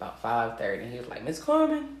called me about 5:30, and he was like, Miss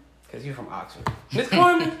Carmen, because you're from Oxford. Miss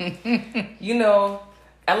Carmen, you know,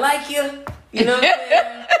 I like you. You know what I'm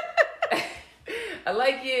saying? I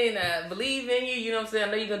like you and I believe in you. You know what I'm saying?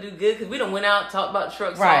 I know you're going to do good because we done went out, talked about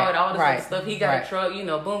trucks, all this other stuff. He got a truck, you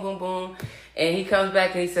know, boom, boom, boom. And he comes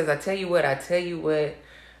back and he says, I tell you what,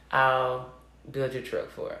 I'll build your truck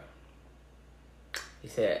for. He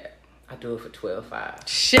said, I'll do it for $12,500.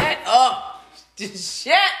 Shut up. Just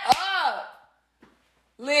shut up.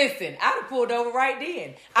 Listen, I'd have pulled over right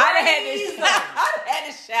then. I'd have had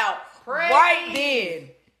to shout right then.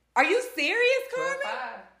 Are you serious, Carmen?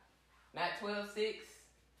 12,500. Not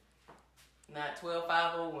 12,600. Not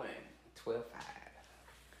 12,501. 12,500.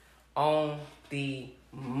 On the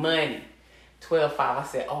money. 12,500. I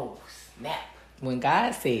said, oh, snap. When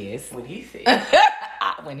God says. When he says.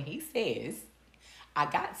 When he says, I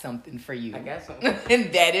got something for you. I got something.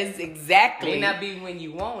 And that is exactly. May not be when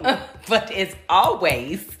you want it. But it's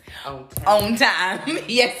always on time.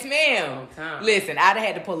 Yes, ma'am. On time. Listen, I'd have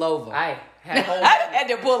had to pull over. I had a whole moment. I had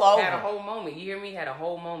to pull over. Had a whole moment. You hear me? Had a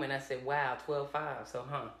whole moment. I said, wow, 12,500. So,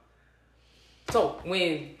 So,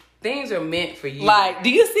 when things are meant for you. Like, do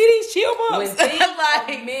you see these chill bumps? When things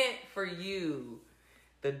are meant for you,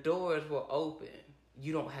 the doors will open.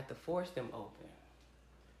 You don't have to force them open.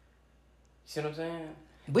 See what I'm saying?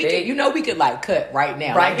 We could like cut right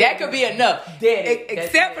now. Right. Like that could be enough.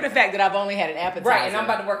 Except for the fact that I've only had an appetizer. Right, and I'm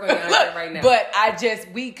about to work on your appetite right now. But I'm telling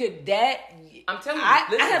you,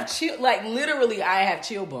 I have chill, like literally I have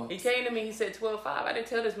chill bumps. He came to me, he said 12,500. I didn't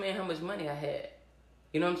tell this man how much money I had.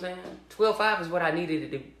 You know what I'm saying? 12,500 is what I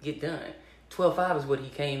needed to get done. 12,500 is what he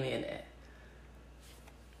came in at.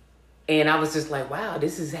 And I was just like, wow,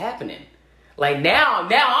 this is happening. Like now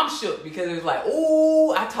I'm shook because it was like,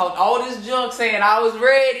 ooh, I talked all this junk saying I was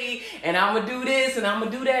ready and I'm going to do this and I'm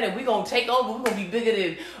going to do that and we're going to take over. We're going to be bigger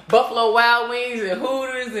than Buffalo Wild Wings and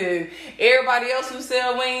Hooters and everybody else who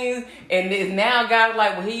sell wings. And now God's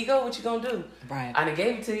like, well, here you go. What you going to do? Right. I done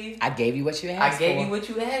gave it to you. I gave you what you asked for. I gave you what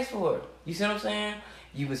you asked for. You see what I'm saying?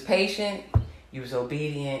 You was patient. You was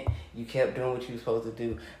obedient. You kept doing what you were supposed to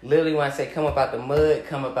do. Literally when I say come up out the mud,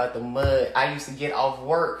 come up out the mud. I used to get off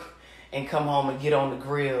work and come home and get on the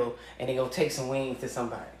grill and then go take some wings to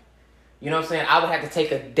somebody. You know what I'm saying? I would have to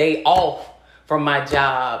take a day off from my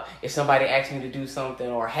job if somebody asked me to do something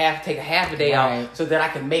or take a half a day off so that I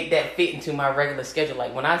can make that fit into my regular schedule.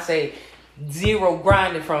 Like when I say zero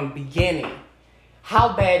grinding from beginning,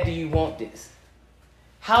 how bad do you want this?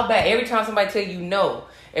 How bad? Every time somebody tell you no,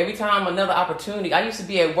 every time another opportunity. I used to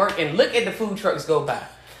be at work and look at the food trucks go by.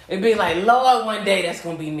 It'd be like, Lord, one day that's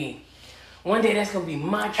gonna be me. One day that's gonna be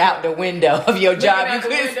my truck. Out the window of your job, you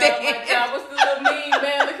couldn't stand. What's the little mean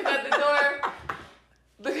man looking at the door?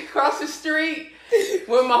 Looking across the street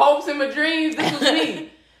with my hopes and my dreams. This was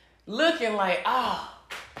me. Looking like, oh,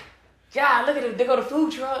 God, look at it. They go to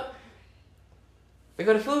food truck. They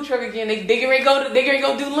go to food truck again. They get ready to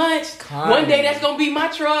go do lunch. One day that's gonna be my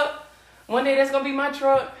truck. One day that's gonna be my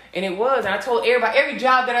truck. And it was. And I told everybody, every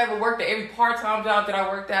job that I ever worked at, every part-time job that I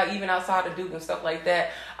worked at, even outside of Duke and stuff like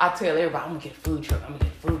that, I tell everybody, I'm gonna get a food truck. I'm gonna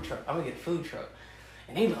get a food truck. I'm gonna get a food truck.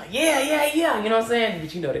 And they be like, yeah. You know what I'm saying?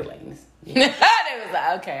 But you know they're like, They was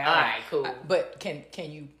like, okay, all right, cool. But can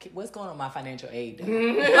you? What's going on with my financial aid?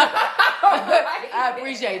 I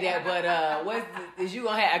appreciate that, but is you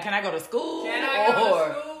gonna have? Can I go to school? Can I go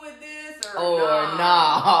to school with this or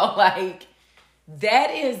no? Like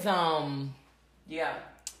that is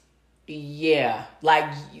yeah.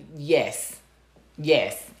 Like yes.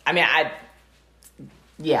 I mean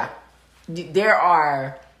there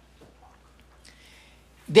are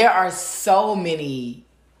so many.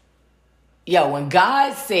 When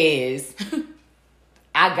God says,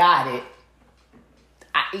 I got it,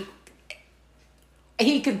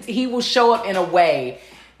 he will show up in a way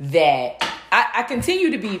that I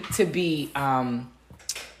continue to be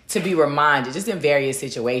reminded just in various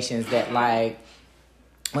situations that like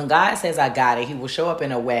when God says I got it, he will show up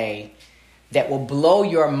in a way that will blow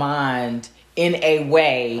your mind in a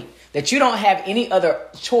way that you don't have any other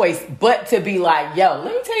choice but to be like, let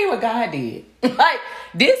me tell you what God did. Like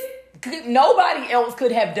this. Nobody else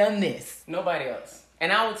could have done this. Nobody else.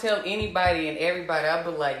 And I will tell anybody and everybody,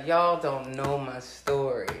 I'll be like, y'all don't know my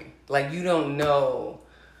story. Like, you don't know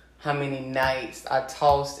how many nights I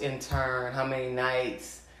tossed and turned, how many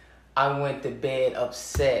nights I went to bed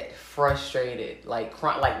upset, frustrated, like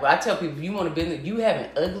crying. Like, I tell people, if you want a business, you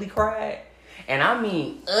haven't ugly cried. And I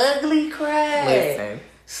mean ugly cried. Listen.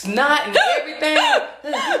 Snot and everything.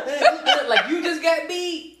 Like, you just got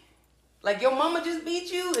beat. Like your mama just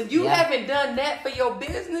beat you and you haven't done that for your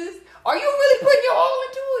business. Are you really putting your all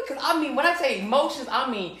into it? Because I mean, when I say emotions, I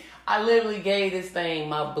mean, I literally gave this thing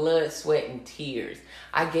my blood, sweat, and tears.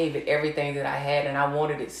 I gave it everything that I had and I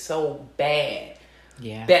wanted it so bad.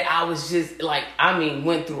 Yeah. That I was just like,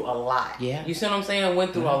 went through a lot. Yeah. You see what I'm saying?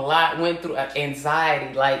 Went through a lot, went through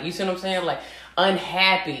anxiety. Like, you see what I'm saying? Like,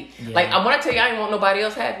 unhappy. Yeah. Like, when I tell you I didn't want nobody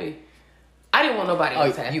else happy. I didn't want nobody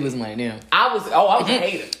else happy. You was one of them. I was a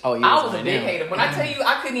hater. Oh, you I was a big hater. When I tell you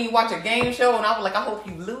I couldn't even watch a game show and I was like, I hope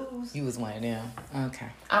you lose. You was one of them. Okay.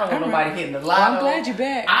 I don't want nobody hitting the lotto. Well, I'm glad you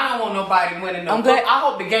back. I don't want nobody winning no book. I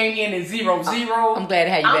hope the game ended 0-0. I'm glad to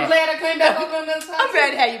have you back. I'm glad I came back over another time. I'm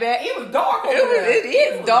glad to have you back. It was dark over there. It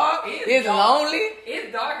is dark. It's lonely.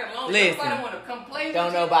 It's dark and lonely. Listen, nobody want to complain.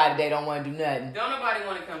 They don't want to do nothing. Don't nobody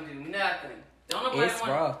want to come do nothing. Don't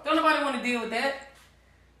rough. Don't nobody want to deal with that.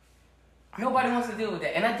 Nobody wants to deal with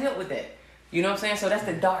that. And I dealt with that. You know what I'm saying? So that's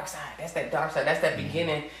the dark side. That's that dark side. That's that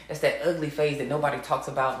beginning. That's that ugly phase that nobody talks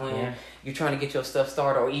about when you're trying to get your stuff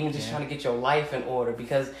started or even just trying to get your life in order.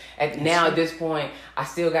 Because at this point, I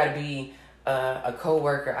still got to be a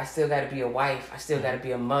co-worker. I still got to be a wife. I still got to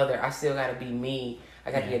be a mother. I still got to be me.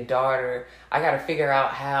 I got to be a daughter. I got to figure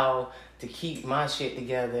out how to keep my shit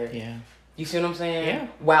together. Yeah. You see what I'm saying? Yeah.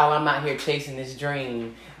 While I'm out here chasing this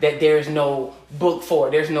dream that there's no book for,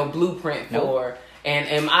 there's no blueprint for, and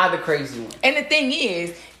am I the crazy one? And the thing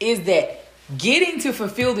is that getting to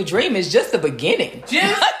fulfill the dream is just the beginning.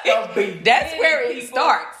 Just the beginning. That's where it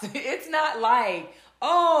starts. It's not like,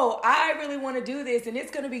 oh, I really want to do this and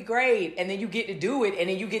it's going to be great. And then you get to do it and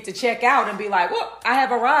then you get to check out and be like, well, I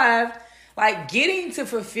have arrived. Like getting to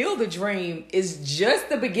fulfill the dream is just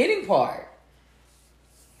the beginning part.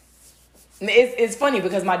 It's funny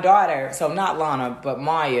because my daughter, so not Lana, but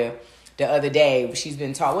Maya, the other day, she's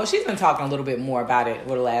been talking a little bit more about it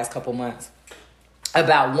over the last couple months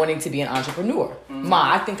about wanting to be an entrepreneur. Mm-hmm.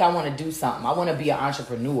 Ma, I think I want to do something. I want to be an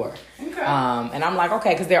entrepreneur. Okay. And I'm like,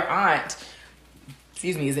 okay, because their aunt,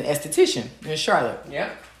 is an esthetician in Charlotte. Yeah.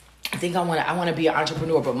 I think I want to be an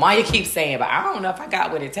entrepreneur. But Maya keeps saying, but I don't know if I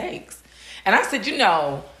got what it takes. And I said,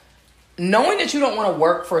 knowing that you don't want to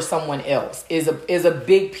work for someone else is a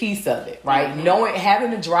big piece of it, right? Mm-hmm.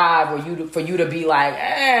 Having a drive for you to be like,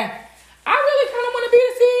 I really kind of want to be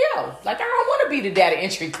the CEO. Like, I don't want to be the data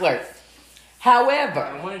entry clerk. However,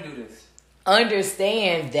 I want to do this.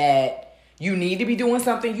 Understand that you need to be doing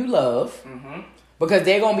something you love, because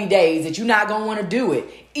there are going to be days that you're not going to want to do it,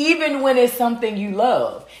 even when it's something you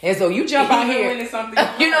love. And so you jump out here. When it's something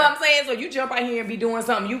you know what I'm saying? So you jump out here and be doing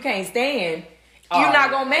something you can't stand. you're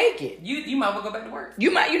not gonna make it. You might well go back to work.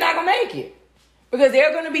 You're not gonna make it. Because there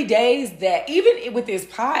are gonna be days that even with this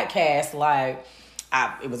podcast, like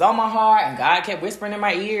it was on my heart and God kept whispering in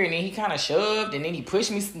my ear and then he kind of shoved and then he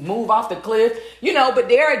pushed me move off the cliff, but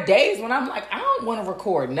there are days when I'm like, I don't want to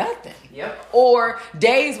record nothing. Yep. Or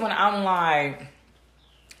days when I'm like,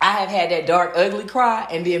 I have had that dark, ugly cry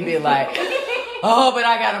and then be like, oh, but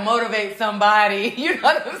I got to motivate somebody. You know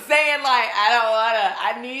what I'm saying? Like,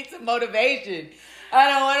 I need some motivation. I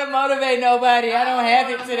don't want to motivate nobody. I don't have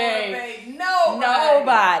it today.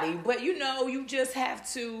 Nobody. But you just have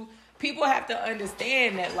to, people have to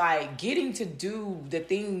understand that, like, getting to do the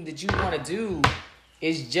thing that you want to do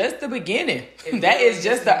is just the beginning. That is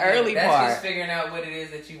just the early part. That's just figuring out what it is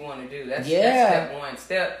that you want to do. That's step one.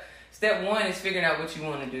 Step one is figuring out what you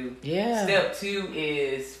want to do. Yeah. Step two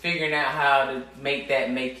is figuring out how to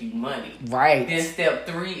make you money. Right. Then step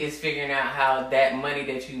three is figuring out how that money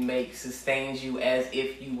that you make sustains you as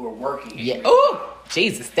if you were working. Yeah. Oh,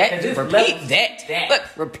 Jesus. Repeat that.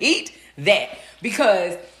 Look, repeat that.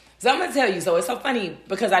 Because, so I'm going to tell you, so it's so funny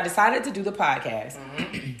because I decided to do the podcast.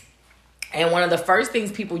 Mm-hmm. And one of the first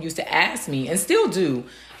things people used to ask me, and still do,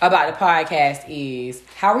 about the podcast is,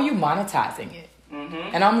 how are you monetizing it?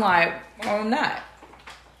 Mm-hmm. And I'm like, well, I'm not.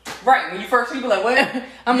 Right. When you first people like, what?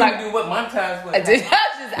 I'm you like, do what monetize what?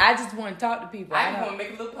 I just want to talk to people. I just want to make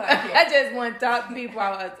a little podcast. I just want to talk to people.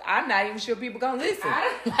 I'm not even sure people gonna listen.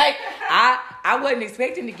 I wasn't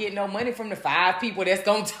expecting to get no money from the 5 people that's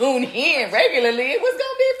gonna tune in regularly. It was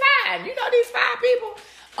gonna be fine. These 5 people.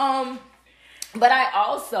 But I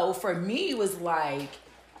also, for me, was like,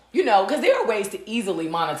 because there are ways to easily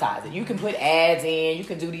monetize it. You can put ads in. You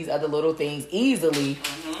can do these other little things easily.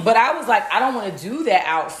 Mm-hmm. But I was like, I don't want to do that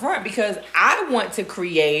out front because I want to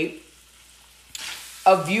create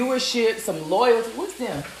a viewership, some loyalty. What's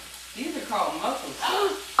them? These are called muscles.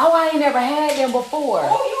 Oh, I ain't never had them before.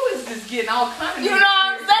 Oh, you was just getting all kinds of... You know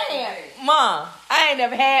what I'm saying? Mom, I ain't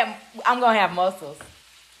never had... I'm going to have muscles.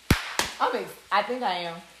 I think I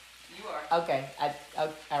am. You are. Okay. All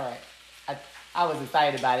right. I was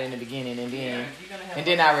excited about it in the beginning, and then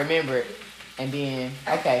I remember it, and then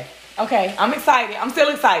okay, I'm excited. I'm still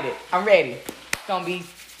excited. I'm ready. It's gonna be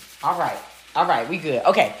all right. We good.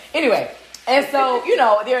 Okay. Anyway, and so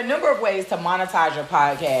there are a number of ways to monetize your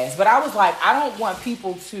podcast, but I was like, I don't want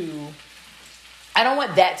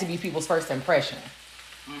that to be people's first impression.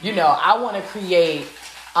 Mm-hmm. I want to create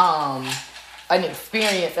an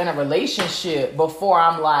experience and a relationship before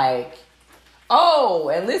I'm like, oh,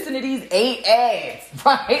 and listen to these 8 ads,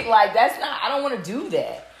 right? Like, I don't want to do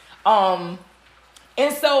that.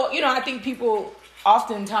 And so, I think people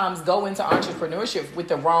oftentimes go into entrepreneurship with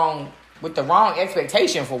the wrong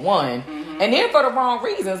expectation, for one, mm-hmm. and then for the wrong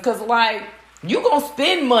reasons, because, like, you gonna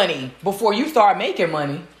spend money before you start making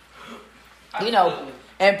money,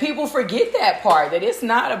 and people forget that part, that it's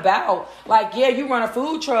not about, like, yeah, you run a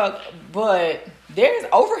food truck, but there's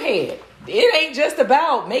overhead. It ain't just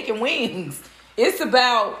about making wings. It's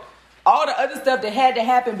about all the other stuff that had to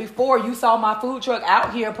happen before you saw my food truck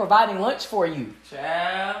out here providing lunch for you.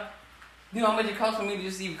 Child, you know how much it costs for me to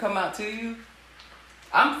just even come out to you?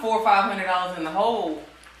 I'm $400 or $500 in the hole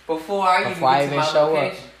before I even get to my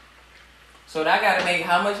location. Up. So I got to make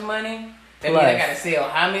how much money? That means I got to sell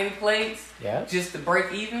how many plates? Yeah. Just to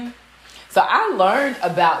break even? So I learned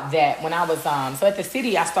about that when I was so at the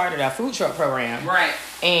city. I started a food truck program. Right.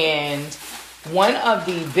 And one of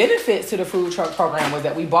the benefits to the food truck program was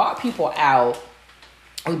that we bought people out.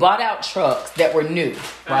 We bought out trucks that were new,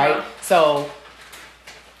 right? Uh-huh. So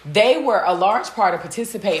they were a large part of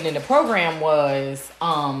participating in the program was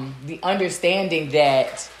the understanding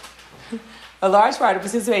that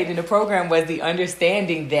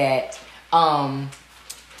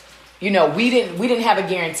we didn't have a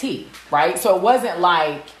guarantee, right? So it wasn't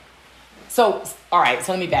like, all right,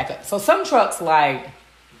 so let me back up. So some trucks, like,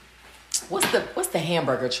 what's the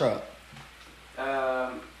hamburger truck?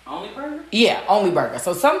 Only Burger? Yeah, Only Burger.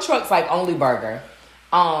 So some trucks like Only Burger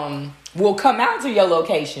will come out to your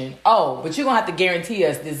location. Oh, but you're gonna have to guarantee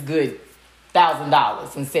us this good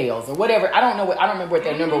 $1,000 in sales or whatever. I don't remember what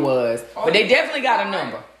their number was, but they definitely got a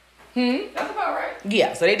number. That's about right.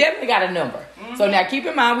 Yeah, so they definitely got a number. Mm-hmm. So now keep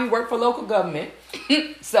in mind, we work for local government.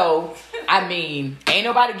 So, I mean, ain't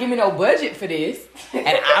nobody give me no budget for this.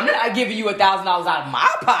 And I'm not giving you $1,000 out of my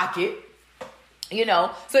pocket.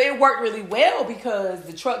 So it worked really well because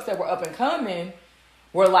the trucks that were up and coming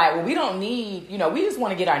were like, well, we don't need, we just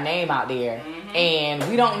want to get our name out there. Mm-hmm. And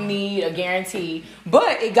we don't need a guarantee.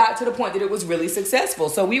 But it got to the point that it was really successful.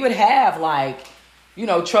 So we would have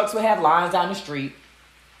trucks would have lines down the street.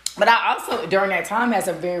 But I also, during that time, had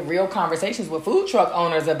some very real conversations with food truck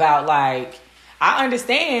owners about, like, I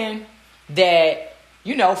understand that,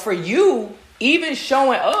 you know, for you, even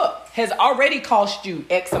showing up has already cost you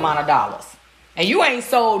X amount of dollars. And you ain't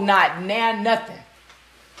sold nothing.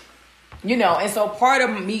 You know, and so part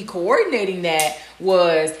of me coordinating that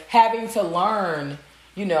was having to learn,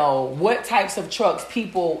 you know, what types of trucks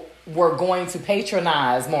people were going to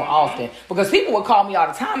patronize more often, because people would call me all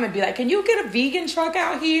the time and be like, can you get a vegan truck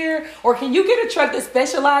out here, or can you get a truck that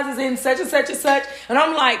specializes in such and such and such? And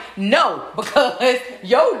I'm like, no, because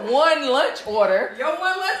your one lunch order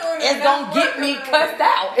is gonna get me cussed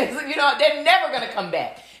out. You know, they're never gonna come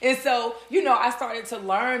back. And so, you know, I started to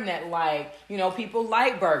learn that, like, you know, people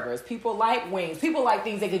like burgers, people like wings, people like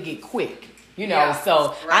things they could get quick. You know,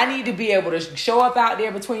 so right. I need to be able to show up out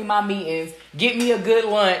there between my meetings, get me a good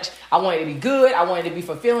lunch. I want it to be good. I want it to be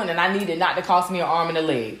fulfilling, and I need it not to cost me an arm and a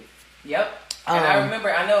leg. Yep. And I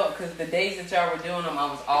remember, I know, because the days that y'all were doing them,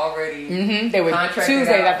 I was already They were Tuesdays,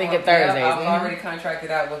 I think, and Thursdays. I was already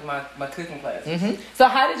contracted out with my cooking classes. So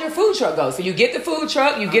how did your food truck go? So you get the food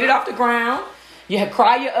truck, you get it off the ground. You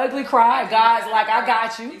cry your ugly cry. God's like, I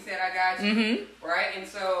got you. He said, I got you. Right? And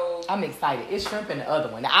so... I'm excited. It's shrimp in the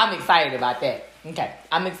other one. Now, I'm excited about that. Okay.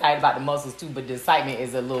 I'm excited about the mussels, too, but the excitement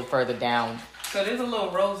is a little further down. So there's a little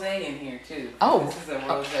rosé in here, too. Oh. This is a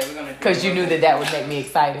rosé. We're going to... Because you knew that would make me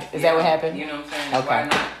excited. Is that what happened? You know what I'm saying? Okay. Why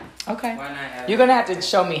not? Okay. Why not? You're going to have to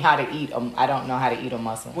show me how to eat them. I don't know how to eat a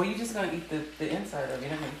mussel. Well, you're just going to eat the inside of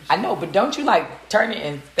it. I know, but don't you, like, turn it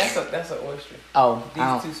and... That's an oyster. Oh. These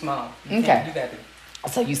are too small. Okay. You got to...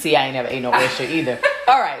 So you see, I ain't never ate no oyster either.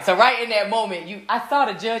 All right. So right in that moment, I saw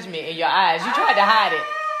the judgment in your eyes. You tried to hide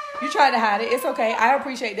it. It's okay. I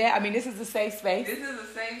appreciate that. I mean, this is a safe space.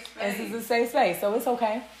 So it's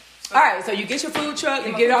okay. All right. So you get your food truck.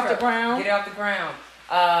 You get it off the ground.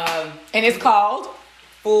 And it's called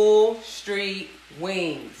Full Street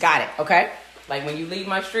Wings. Got it. Okay. Like when you leave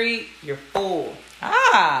my street, you're full.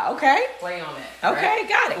 Ah, okay. Play on that. Okay, right?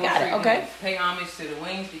 got it. Okay. Wings. Pay homage to the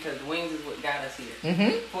wings, because the wings is what got us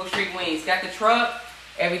here. Full Street Wings. Got the truck.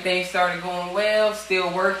 Everything started going well.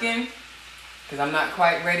 Still working. Because I'm not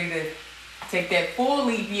quite ready to take that full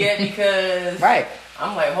leap yet, because right.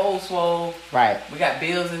 I'm like whole swole. Right. We got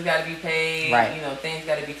bills that's got to be paid. Right. You know, things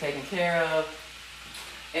got to be taken care of.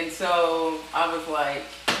 And so I was like,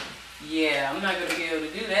 yeah, I'm not going to be able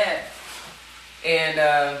to do that.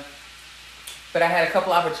 And, but I had a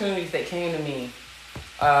couple opportunities that came to me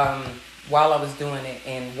while I was doing it.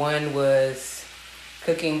 And one was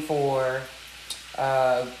cooking for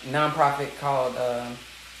a nonprofit called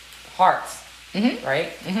Hearts,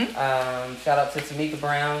 right? Shout out to Tamika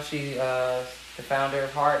Brown. She the founder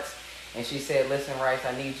of Hearts. And she said, listen, Rice,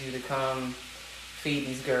 I need you to come feed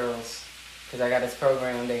these girls, because I got this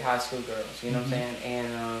program, they high school girls, you know what I'm saying?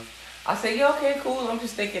 And I said, yeah, okay, cool. I'm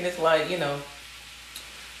just thinking it's like, you know,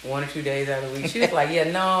 1 or 2 days out of the week. She was like,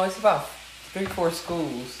 yeah, no, it's about 3-4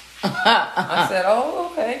 schools. I said,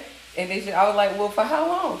 oh, okay. And then I was like, well, for how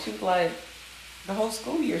long? She was like, the whole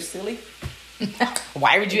school year, silly.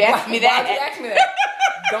 Why would you ask me that? Why would you ask me that?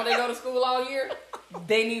 Don't they go to school all year?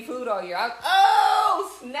 They need food all year.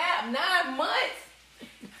 Oh, snap, 9 months.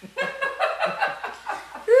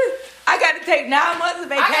 I got to take 9 months of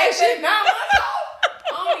vacation. I got to take 9 months off?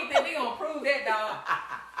 I don't even think they're going to prove that, dog.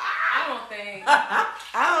 I don't think.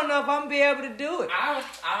 I don't know if I'm going to be able to do it.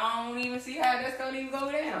 I don't even see how that's going to even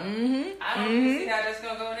go down. I don't even see how that's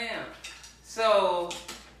going to go down. So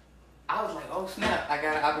I was like, oh, snap. I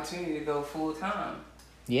got an opportunity to go full time.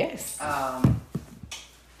 Yes.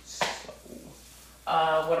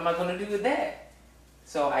 What am I going to do with that?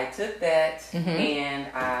 So I took that and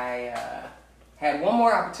I had one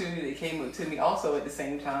more opportunity that came up to me also at the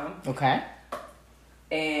same time. Okay.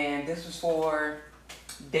 And this was for,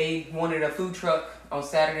 they wanted a food truck on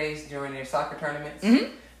Saturdays during their soccer tournaments.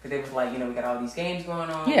 Because they was like, you know, we got all these games going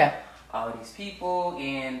on. Yeah. All these people,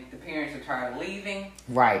 and the parents are tired of leaving.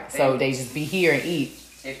 Right. So they just be here and eat.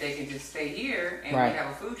 If they can just stay here and we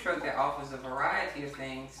have a food truck that offers a variety of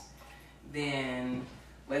things, then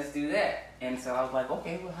let's do that. And so I was like,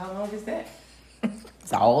 okay, well, how long is that?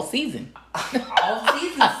 It's all season. All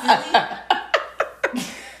season, silly.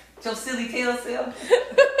 Your silly tail self.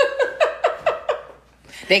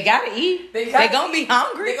 They gotta eat. They gonna be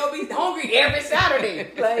hungry. They gonna be hungry every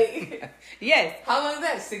Saturday. Like, yes. How long is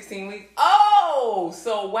that? 16 weeks. Oh,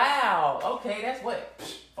 so wow. Okay, that's what,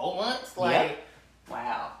 4 months. Like, yep.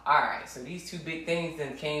 Wow. All right. So these two big things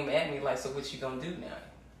then came at me. Like, so what you gonna do now?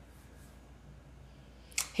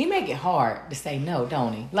 He make it hard to say no,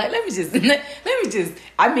 don't he? Like, let me just.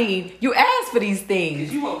 I mean, you ask for these things,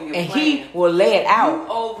 and he will lay it out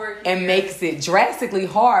and makes it drastically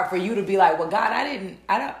hard for you to be like, well, God,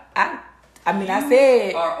 I I mean, I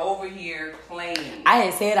said are over here playing. I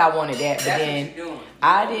had said I wanted that, but That's then what you're doing.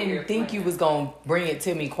 I didn't think you was gonna bring it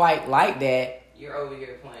to me quite like that. You're over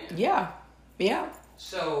here playing. Yeah.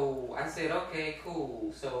 So I said, okay,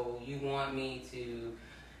 cool. So you want me to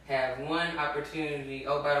have one opportunity?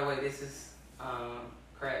 Oh, by the way, this is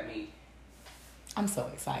crab meat. I'm so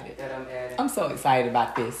excited. That I'm adding. I'm so excited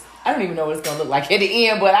about this. I don't even know what it's gonna look like at the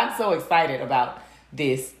end, but I'm so excited about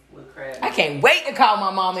this. With crab meat. I can't wait to call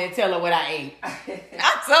my mama and tell her what I ate.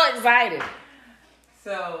 I'm so excited.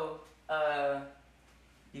 So,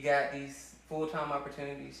 you got these full-time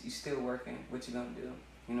opportunities. You still working. What you gonna do?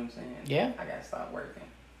 You know what I'm saying? Yeah. I gotta stop working.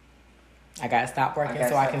 I gotta stop working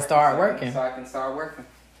so I can start working. So I can start working.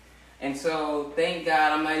 And so, thank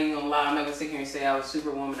God, I'm not even gonna lie. I'm not gonna sit here and say I was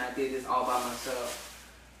Superwoman. I did this all by myself.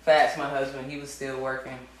 Fats, my husband, he was still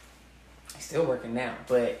working. He's still working now,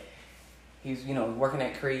 but he's, working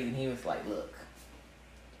at Creed, and he was like, look,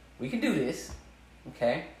 we can do this,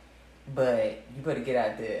 okay? But you better get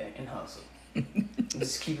out there and hustle.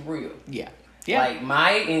 Just keep it real. Yeah. Like,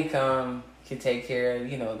 my income can take care of,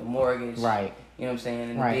 the mortgage. Right. You know what I'm saying?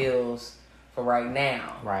 And Right. the bills for right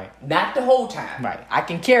now. Right. Not the whole time. Right. I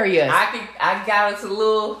can carry us. I got us a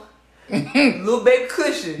little baby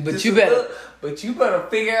cushion. But Just you a better- little- but you better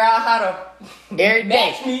figure out how to Every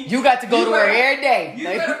match day. me. You got to go You to work better- every day. You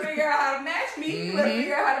better figure out how to match me. You better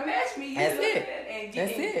figure out how to match me. You That's know, it. And,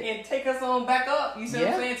 That's and, it. and take us on back up. You see what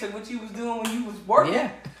Yeah. I'm saying? To what you was doing when you was working.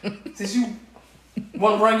 Yeah. Since you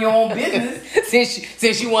want to run your own business.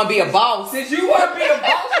 since you want to be a boss. Since you want to be a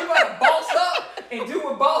boss, you want to boss up and do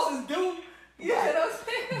what bosses do. You know what I'm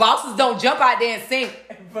saying? Bosses don't jump out there and sink.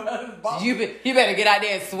 Bosses, You better get out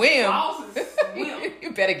there and swim. bosses swim.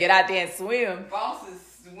 You better get out there and swim.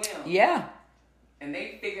 Bosses swim. Yeah. And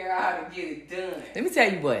they figure out how to get it done. Let me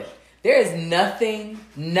tell you what. There is nothing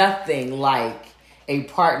like a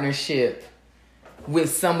partnership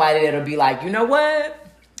with somebody that'll be like, you know what?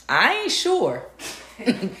 I ain't sure.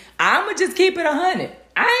 I'ma just keep it 100.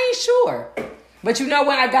 I ain't sure. But you know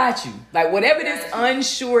what? I got you. Like, whatever this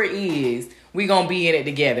unsure is, we gonna be in it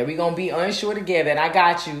together. We gonna be unsure together, and I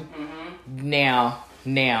got you. Mm-hmm. Now,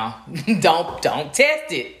 don't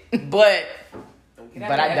test it. But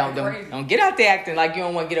I don't get out there acting like you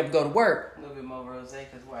don't want to get up and go to work. A little bit more rosé,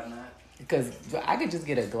 because why not? Because I could just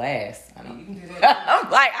get a glass. I You don't. can do that.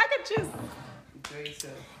 I'm like, I could just. Enjoy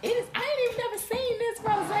yourself. It is. I ain't even never seen this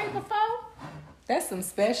rosé before. That's some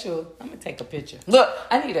special. I'm gonna take a picture. Look,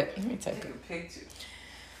 let me take Take it. a picture.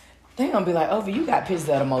 They gonna be like, oh, you got pictures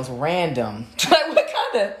of the most random. Like, what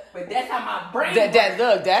kind of? But that's how my brain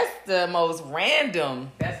Look, that's the most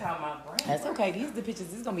random. That's how my brain That's works. okay. These are the pictures.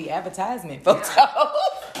 This is gonna be advertisement photos.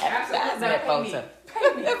 Advertisement Absolutely. photos.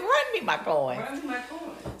 Pay me. Run me my coin. Run my coin.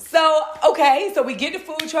 So okay, so we get the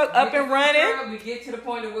food truck up and running. We get to the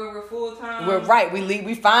point of where we're full time. We're right. We leave.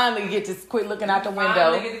 We finally get to quit looking out the window.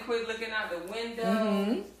 Finally get to quit looking out the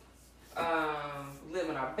window.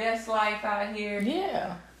 Living our best life out here.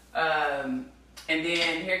 Yeah. And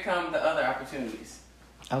then here come the other opportunities.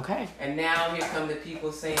 Okay. And now here come the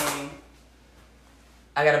people saying,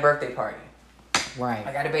 I got a birthday party. Right.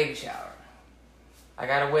 I got a baby shower. I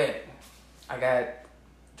got a wedding. I got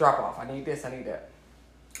drop off. I need this. I need that.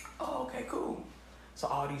 Oh, okay, cool. So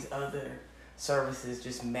all these other services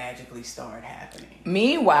just magically start happening.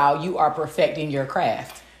 Meanwhile, you are perfecting your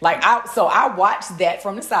craft. Like I watched that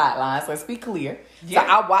from the sidelines. Let's be clear. Yeah. So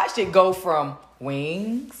I watched it go from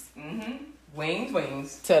wings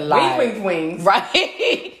Wings. to like Wings. right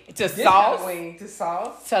to This sauce kind of wing to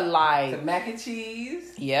sauce. to like To mac and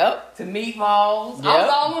cheese. yep. To meatballs. Yep. I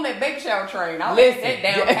was all on that baby shower train. I Listen, laid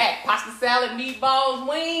that down yeah. pat. Pasta salad, meatballs,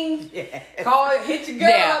 wings. Yeah. Call it, hit your girl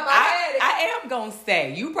Now, up. I had it. I am gonna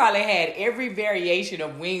say you probably had every variation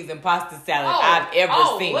of wings and pasta salad Oh, I've ever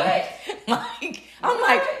oh, seen. what? Like I'm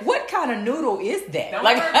like, what kind of noodle is that? Don't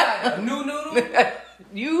like worry about it. A new noodle.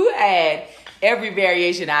 you had every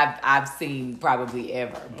variation I've seen probably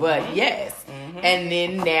ever. But yes. And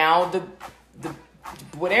then now the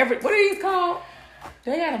whatever, what are these called?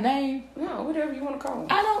 They got a name. No, whatever you want to call them.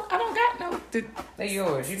 I don't got no They're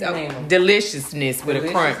yours. You can name them. deliciousness with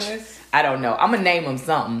a crunch. Deliciousness? I don't know. I'm gonna name them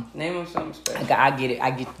something. Name them something special. I get it.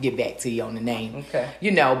 I get back to you on the name. Okay.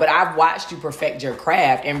 You know, but I've watched you perfect your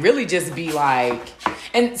craft and really just be like,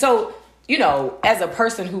 and so, you know, as a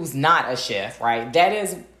person who's not a chef, right? That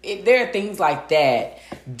is, there are things like that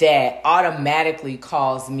automatically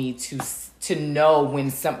cause me to know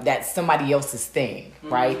when that's somebody else's thing,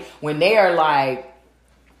 right? When they are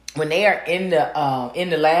in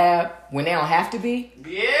the lab when they don't have to be.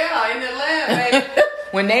 Yeah, in the lab, baby.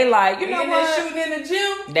 when they like, you know and what? they're shooting in the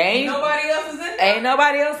gym. They ain't nobody else is in there. Ain't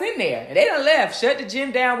nobody else in there. They done left, shut the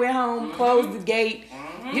gym down, went home, closed the gate.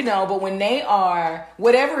 You know, but when they are,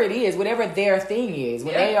 whatever it is, whatever their thing is,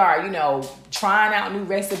 when they are, you know, trying out new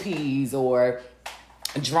recipes or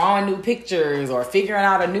drawing new pictures or figuring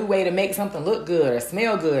out a new way to make something look good or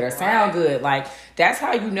smell good or sound good, like, that's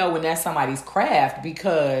how you know when that's somebody's craft,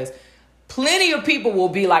 because plenty of people will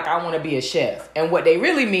be like, I want to be a chef. And what they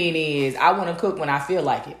really mean is, I want to cook when I feel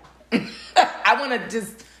like it. I want to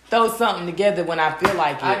just throw something together when I feel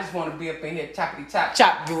like it. I just want to be up in here choppity chop.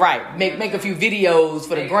 Chop, right. Make a few videos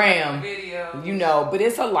for the gram. You know, but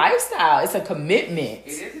it's a lifestyle. It's a commitment. It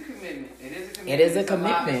is a commitment. It is a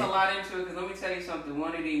commitment. There's a lot into it, because let me tell you something.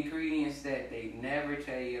 One of the ingredients that they never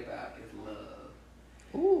tell you about is love.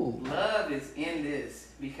 Ooh. Love is in this,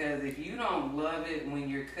 because if you don't love it when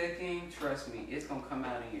you're cooking, trust me, it's going to come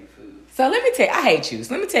out in your food. So let me tell you, I hate you.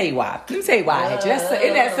 So let me tell you why. I hate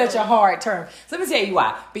you. That's such a hard term. So let me tell you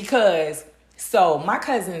why. Because, so my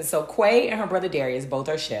cousins, so Quay and her brother Darius, both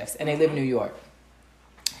are chefs, and they live in New York.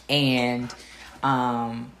 And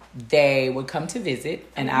they would come to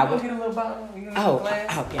visit, and I would get a little bottle. Oh,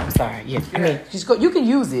 yeah, I'm sorry. Yeah, I mean, just go. You can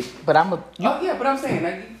use it, but I'm a. Yeah, but I'm saying,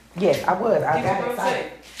 like, yes, I was. I got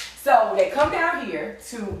excited. So they come down here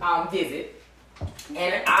to visit,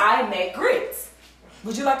 and I make grits.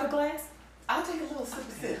 Would you like a glass? I'll take a little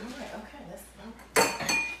sip. All right, okay.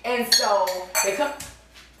 And so they come.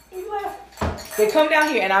 You laugh. They come down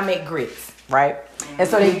here, and I make grits, right? And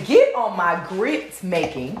so they get on my grits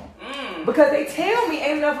making because they tell me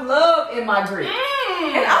ain't enough love in my grits,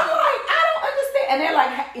 and I'm like, I don't understand. And they're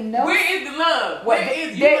like, no. Where is the love?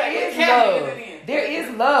 There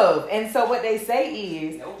is love. And so what they say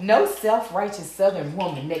is, no self-righteous Southern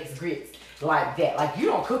woman makes grits like that. Like, you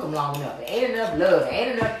don't cook them long enough. There ain't enough love. There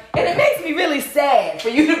ain't enough. And it makes me really sad for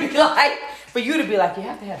you to be like, you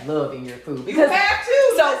have to have love in your food. Because, you have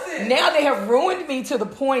to. So listen. Now they have ruined me to the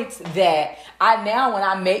point that when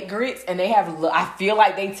I make grits and they have, I feel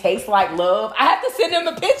like they taste like love. I have to send them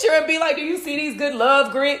a picture and be like, do you see these good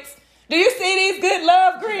love grits? Do you see these good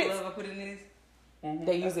love grits? Love I put in this?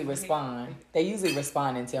 They usually respond.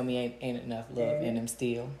 And tell me ain't enough love in them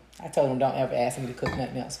still. I told them don't ever ask me to cook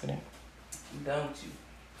nothing else for them. Don't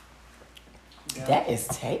you? That is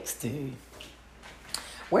tasty.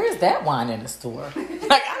 Where's that wine in the store?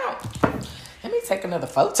 Like, let me take another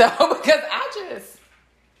photo because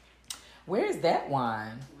where's that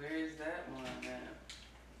wine? Where's that wine at?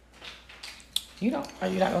 Are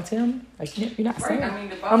you not going to tell me? Like, you're not saying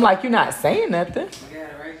I'm like, you're not saying nothing. I got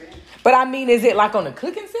it right there. But I mean, is it like on the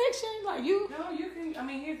cooking section? Like you? No, you can. I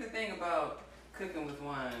mean, here's the thing about cooking with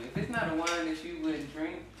wine. If it's not a wine that you wouldn't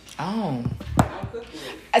drink, don't cook with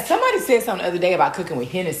it. Somebody said something the other day about cooking with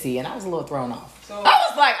Hennessy, and I was a little thrown off. So I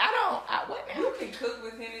was like, what now? You can cook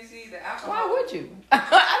with Hennessy. The alcohol. Why would you?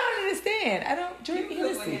 I don't understand. I don't drink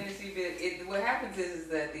Hennessy. Cook with Hennessy, but what happens is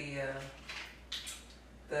that the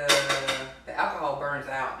alcohol burns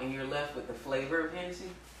out, and you're left with the flavor of Hennessy.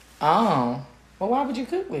 Oh. Well, why would you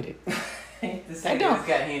cook with it? That don't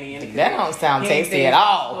sound tasty at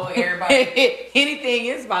all. Anything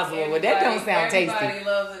is possible, but that don't sound tasty. Everybody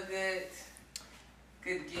loves a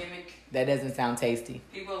good gimmick. That doesn't sound tasty.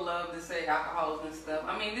 People love to say alcohols and stuff.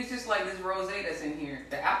 I mean, it's just like this rosé that's in here.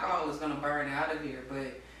 The alcohol is going to burn out of here,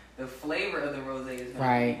 but the flavor of the rosé is going to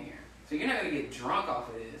be in here. So you're not going to get drunk off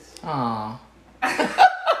of this. Aw.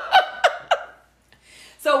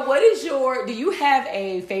 So do you have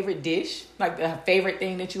a favorite dish? Like a favorite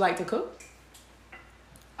thing that you like to cook?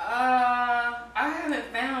 I haven't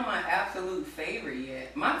found my absolute favorite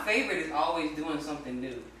yet. My favorite is always doing something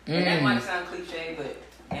new. And that might sound cliche, but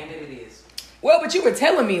damn it is. Well, but you were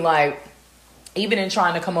telling me, like, even in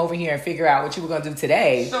trying to come over here and figure out what you were going to do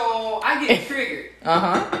today. So I get triggered.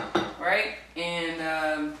 Right?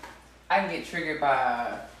 And I can get triggered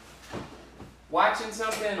by watching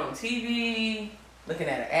something on TV, looking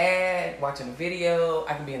at an ad, watching a video.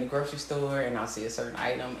 I can be in the grocery store and I'll see a certain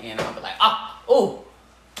item and I'll be like, oh.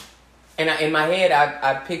 And in my head,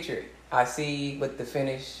 I picture it. I see what the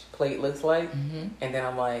finished plate looks like. And then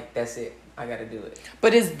I'm like, that's it. I got to do it.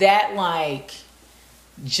 But is that like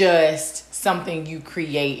just something you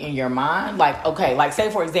create in your mind? Like, okay, like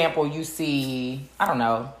say for example, you see, I don't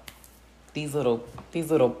know, these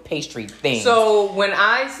little pastry things. So when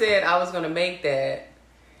I said I was going to make that,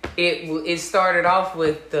 it started off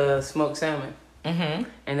with the smoked salmon. And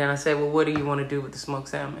then I said, well, what do you want to do with the smoked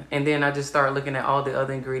salmon? And then I just started looking at all the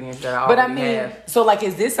other ingredients that I already have. So like,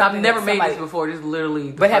 is this something I've never made this before. This is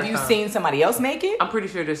literally the But have first you time. Seen somebody else make it? I'm pretty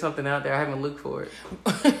sure there's something out there. I haven't looked for it.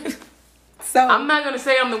 So I'm not gonna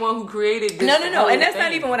say I'm the one who created this. No, and that's thing.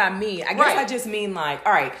 not even what I mean. I guess I just mean like,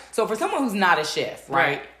 all right. So for someone who's not a chef,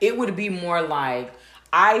 right? It would be more like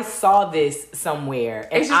I saw this somewhere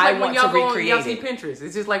and I want to recreate y'all see Pinterest.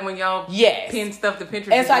 It's just like when y'all pin stuff to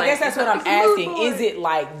Pinterest. And so I guess that's what I'm asking. Is it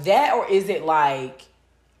like that, or is it like,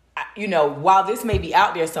 you know, while this may be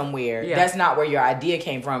out there somewhere, that's not where your idea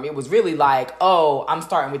came from. It was really like, oh, I'm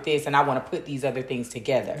starting with this and I want to put these other things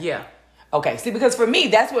together. Yeah. Okay. See, because for me,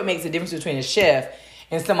 that's what makes the difference between a chef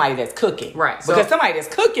and somebody that's cooking. Right. Because somebody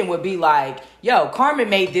that's cooking would be like, yo, Carmen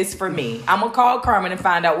made this for me. I'm going to call Carmen and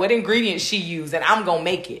find out what ingredients she used and I'm going to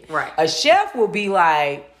make it. Right. A chef will be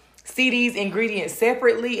like, see these ingredients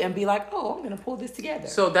separately and be like, oh, I'm going to pull this together.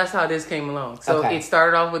 So that's how this came along. So it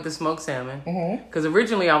started off with the smoked salmon. Because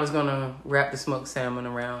originally I was going to wrap the smoked salmon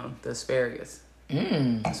around the asparagus.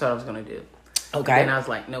 That's what I was going to do. Okay. Then I was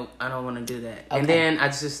like, nope, I don't want to do that. Okay. And then I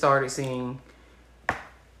just started seeing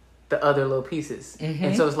the other little pieces.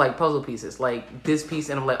 And so it's like puzzle pieces. Like this piece,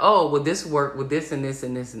 and I'm like, oh, will this work with this and this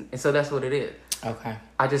and this? And so that's what it is. Okay.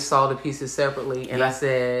 I just saw the pieces separately, and I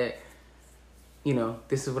said, you know,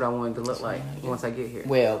 this is what I wanted to look like once I get here.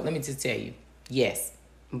 Well, let me just tell you. Yes.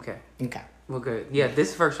 Okay. Okay. Well, good. Yeah, this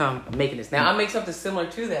is the first time I'm making this. Now, I make something similar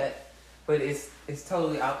to that, but it's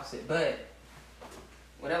totally opposite. But,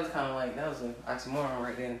 well, that was kind of like, that was an oxymoron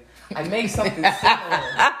right then. I make something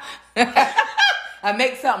similar. I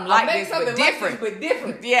make something like this, but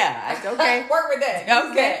different. Yeah, okay. Work with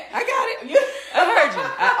that. Okay, I got it. I heard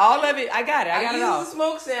you. All of it, I got it. I got it all. I use the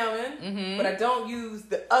smoked salmon, but I don't use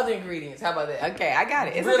the other ingredients. How about that? Okay, I got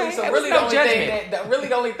it. It's really, okay. So really,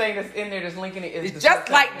 the only thing that's in there that's linking it is it's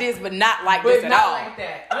just like this, but not like this at all. But not like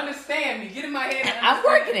that. Understand me. Get in my head. I'm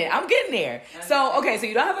working it. I'm getting there. So, okay, so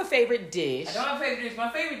you don't have a favorite dish. I don't have a favorite dish.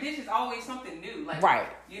 My favorite dish is always something new. Like, right.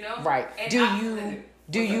 You know? Right. And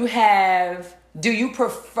Do you have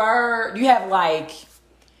like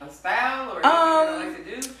a style or anything you like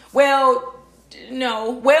to do? Well,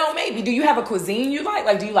 no. Well, maybe. Do you have a cuisine you like?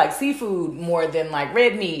 Like, do you like seafood more than like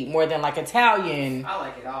red meat, more than like Italian? I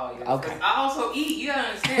like it all. Yeah. Okay. I also eat. You gotta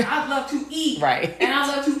understand. I love to eat. Right. And I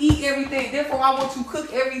love to eat everything. Therefore, I want to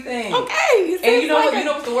cook everything. Okay. And you know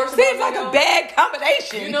what's the worst about me? Seems like a bad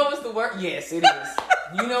combination. You know what's the worst? Yes, it is.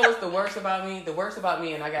 You know what's the worst about me? The worst about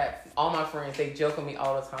me, and I got all my friends, they joke on me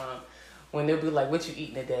all the time when they'll be like, what you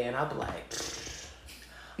eating today? And I'll be like,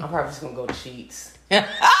 I'm probably just going to go to Sheetz.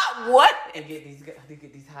 What? And get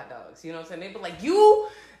these hot dogs. You know what I'm saying? They be like, you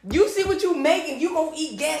see what you making? You going to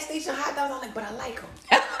eat gas station hot dogs? I'm like, but I like them.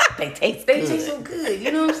 They taste so good.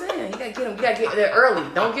 You know what I'm saying? You got to get there early.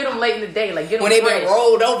 Don't get them late in the day. Like, get them when they've been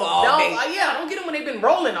rolled over all day. Yeah, don't get them when they've been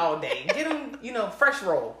rolling all day. Get them, fresh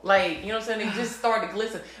roll. Like, you know what I'm saying? They just start to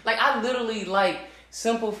glisten. Like, I literally like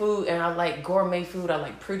simple food, and I like gourmet food. I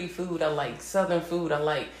like pretty food. I like southern food. I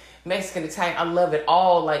like Mexican, Italian. I love it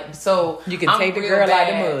all. Like, so you can take the girl out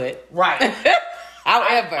of the mud. Right.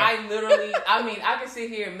 However. I literally, I can sit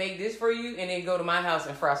here and make this for you and then go to my house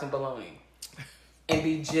and fry some bologna. And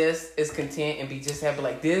be just as content and be just happy.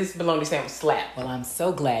 Like, this bologna sandwich slap. Well, I'm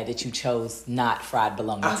so glad that you chose not fried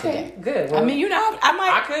bologna today. Good. Well, I mean,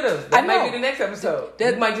 I could have. That might be the next episode.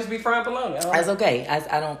 That might just be fried bologna. That's okay.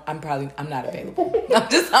 I'm not available.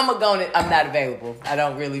 I'm not available. I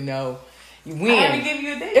don't really know when. I haven't given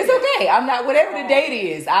you a date. It's okay. I'm not, whatever the date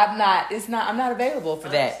is, I'm not available for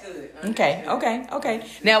that. Understood. Okay.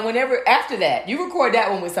 Now, whenever, after that, you record that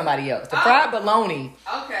one with somebody else. The fried bologna,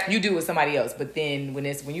 you do with somebody else. But then when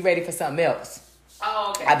you're ready for something else,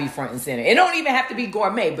 I be front and center. It don't even have to be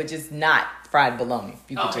gourmet, but just not fried bologna.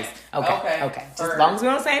 You could just, okay. Just as long as we're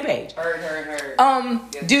on the same page. Heard.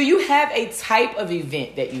 Do you have a type of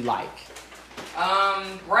event that you like?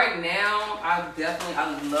 Right now,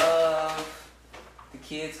 I love the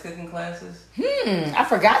kids cooking classes. I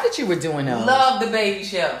forgot that you were doing those. Love the baby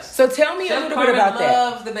chefs. So tell me a little bit about that.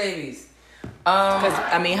 Loves the babies. Because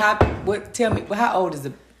I mean, how old is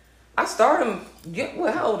the? I started him.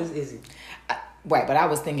 Well, how old is Izzy? Right, but I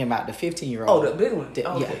was thinking about the 15-year-old. Oh, the big one.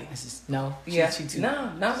 Yeah. Okay. No. She too.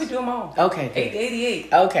 No, we do them all. Okay. Good.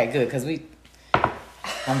 88. Okay, good. Because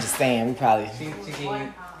I'm just saying, we probably.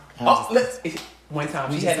 One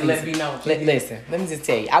time she had to let it be known. Listen, let me just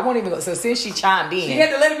tell you. I won't even go. So since she chimed in, she had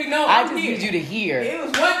to let it be known. I just need you to hear. It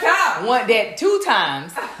was one time. 2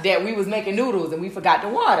 times that we was making noodles and we forgot the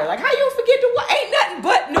water. Like, how you forget the water? Ain't nothing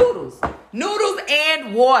but noodles. Noodles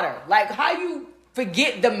and water. Like, how you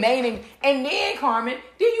forget the main and then, Carmen,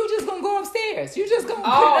 then you just gonna go upstairs. You just gonna put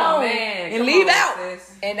it on and leave out.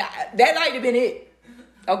 Sis. And that might have been it.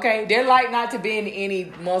 Okay? There like not to been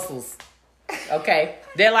any muscles. Okay?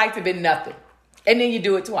 There like to been nothing. And then you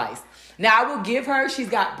do it twice. Now, I will give her, she's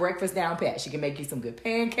got breakfast down pat. She can make you some good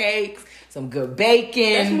pancakes, some good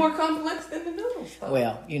bacon. That's more complex than the noodles. Though.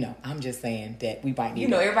 Well, I'm just saying that we might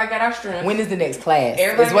need everybody got our strengths. When is the next class?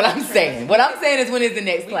 Everybody is what I'm saying. What I'm saying is when is the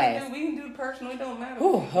next class? We can do personal. It don't matter.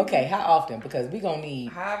 Ooh, okay. How often? Because we going to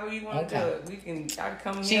need... However you want to do it. I can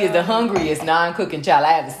come She is the hungriest non-cooking child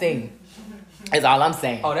I ever seen. That's all I'm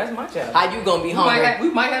saying. Oh, that's my child. How you gonna be hungry?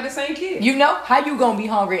 We might have the same kid. How you gonna be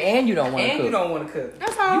hungry and you don't want to cook? And you don't want to cook.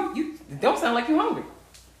 That's all. You don't sound like you hungry.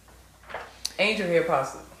 Angel hair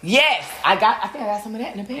pasta. Yes, I think I got some of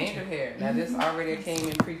that in the pantry. Angel hair. Now this already came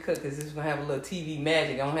in pre-cooked because this is gonna have a little TV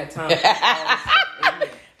magic. I don't have time. To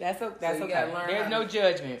That's so okay. There's no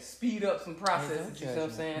judgment. Speed up some processes. You know what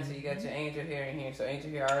I'm saying? So you got your angel hair in here. So angel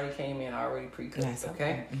hair already came in, already pre-cooked. That's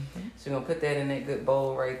okay. So you're gonna put that in that good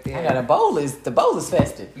bowl right there. I got the bowl is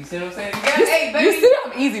festive. You see what I'm saying? Hey, baby. You see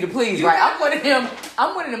I'm easy to please, right? I'm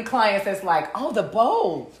one of them clients that's like, oh, the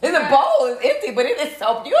bowl. The bowl is empty, but it is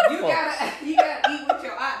so beautiful. You gotta eat with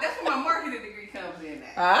your eye. That's where my marketing degree comes in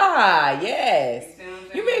at. Ah, yes.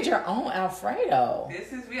 You made your own Alfredo.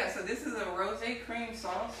 This is a rosé cream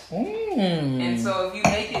sauce. Mm. And so if you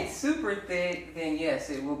make it super thick, then yes,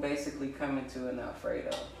 it will basically come into an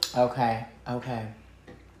Alfredo. Okay. Sorry,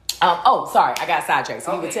 I got sidetracked.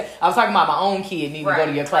 So I was talking about my own kid needing to go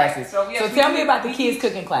to your classes. So tell me about the kids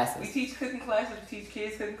cooking classes. We teach cooking classes. We teach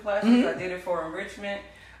kids cooking classes. Mm-hmm. I did it for enrichment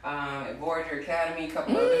at Voyager Academy, a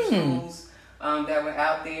couple other schools that were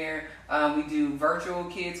out there. We do virtual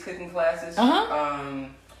kids cooking classes.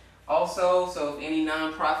 Also, so if any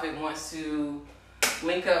nonprofit wants to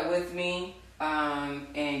link up with me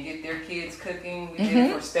and get their kids cooking, we did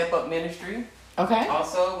it for Step Up Ministry. Okay.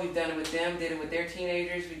 Also, we've done it with them, did it with their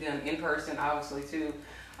teenagers. We've done in person, obviously, too.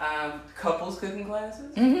 Couples cooking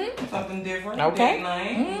classes. Mm-hmm. Something different. Okay. Date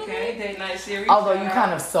night. Mm-hmm. Okay. Date night series. Although you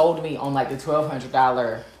kind of sold me on like the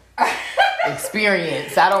 $1,200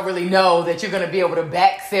 experience. I don't really know that you're going to be able to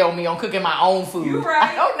back sell me on cooking my own food. You're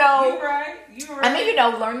right. I don't know. You're right. I mean,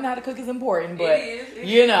 learning how to cook is important, but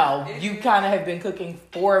you kind of have been cooking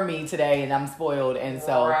for me today, and I'm spoiled, and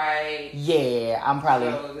so yeah, I'm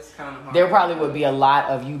probably. So it's kind of hard. There probably would be a lot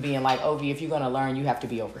of you being like, Ovi, if you're gonna learn, you have to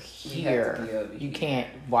be over here. You can't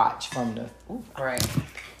watch from the right.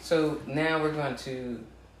 So now we're going to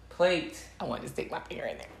plate. I want to stick my finger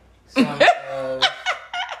in there. Some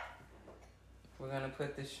we're going to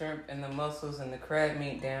put the shrimp and the mussels and the crab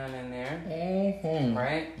meat down in there. Mm-hmm.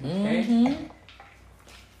 Right? Okay. Mm-hmm.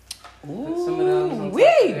 Put some of those on top of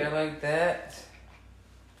there like that.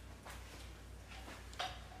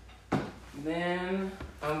 Then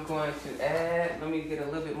I'm going to add, let me get a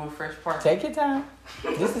little bit more fresh parsley. Take your time.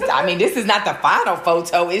 This is not the final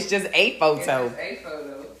photo. It's just a photo. It's just a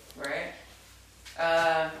photo, right?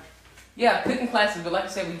 Cooking classes, but like I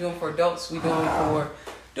said, we do them for adults. We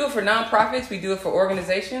do it for nonprofits. We do it for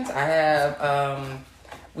organizations. I have,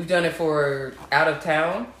 we've done it for out of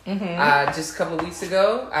town. Mm-hmm. Just a couple of weeks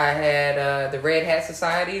ago, I had the Red Hat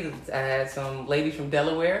Society. I had some ladies from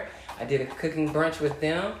Delaware. I did a cooking brunch with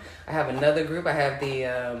them. I have another group. I have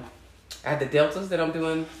the Deltas that I'm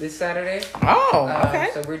doing this Saturday. Oh, okay.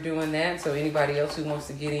 So we're doing that. So anybody else who wants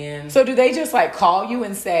to get in. So do they just like call you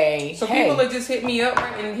and say, so hey. People will just hit me up.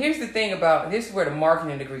 Right? And here's the thing about, this is where the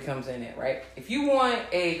marketing degree comes in at, right? If you want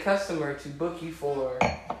a customer to book you for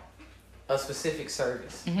a specific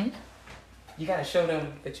service, you got to show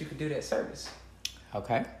them that you can do that service.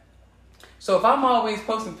 Okay. So if I'm always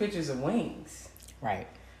posting pictures of wings. Right.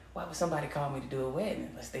 Why would somebody call me to do a wedding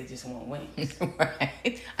unless they just want wings?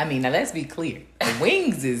 Right. I mean, now let's be clear. The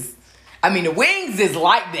wings is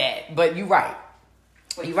like that, but you're right.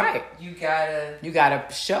 You're right. You gotta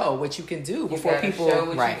show what you can do before people show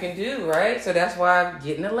what you can do, right? So that's why I'm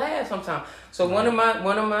getting a laugh sometimes. So one of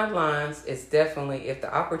my lines is definitely, if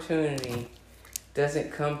the opportunity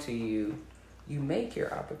doesn't come to you, you make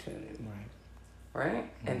your opportunity. Right?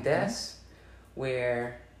 Mm-hmm. And that's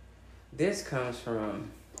where this comes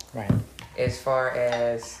from. Right. As far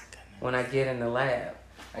as when I get in the lab.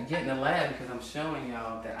 I get in the lab because I'm showing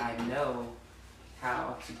y'all that I know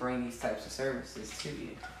how to bring these types of services to you.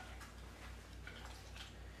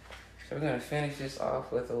 So we're going to finish this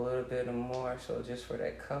off with a little bit of more, so just for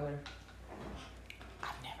that color.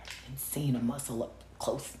 I've never even seen a mussel up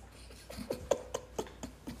close.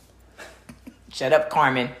 Shut up,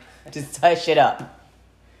 Carmen. Just hush it up.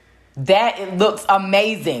 It looks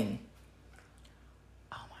amazing.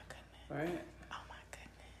 Right. Oh my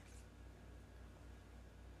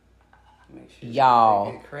goodness. Make sure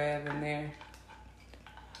y'all get crab in there.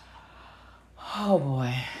 Oh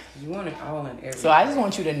boy. You want it all in everything. So I just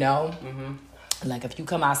want you to know, like if you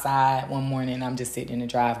come outside one morning, I'm just sitting in the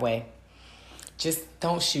driveway, just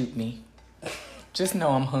don't shoot me. Just know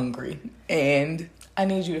I'm hungry and I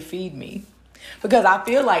need you to feed me. Because I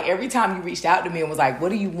feel like every time you reached out to me and was like, what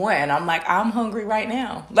do you want? And I'm like, I'm hungry right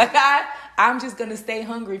now. Like, I'm just going to stay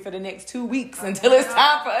hungry for the next 2 weeks until it's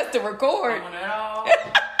time for us to record. I want it all.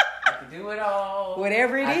 I can do it all.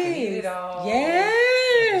 Whatever it is. I can eat it all. Yes.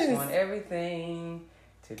 I just want everything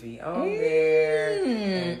to be on there.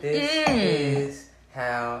 And this is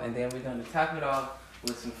how. And then we're going to top it off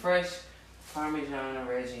with some fresh Parmigiano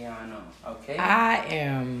Reggiano. Okay? I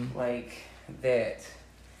am. Like that.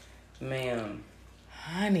 Ma'am.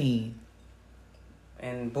 Honey.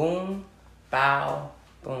 And boom, bow,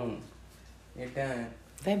 boom. You're done.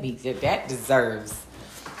 That deserves.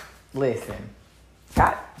 Listen.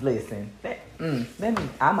 Listen. I'm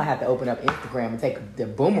gonna have to open up Instagram and take the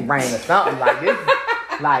boomerang or something like this.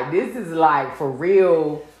 This is like for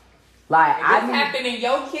real. Like this happened in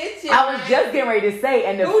your kitchen. I was just getting ready to say,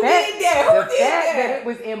 and the fact that it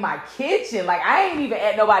was in my kitchen, like I ain't even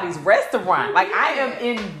at nobody's restaurant. Like I am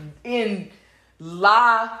in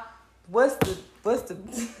what's the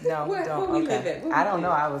no what, don't what okay I don't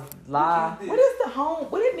know. I was what is the home?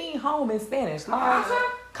 What it mean home in Spanish?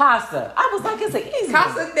 Casa. I was like, it's an easy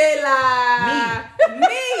Casa de la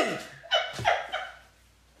me.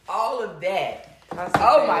 All of that.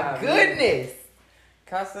 Oh my goodness.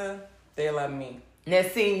 Casa de la me. Now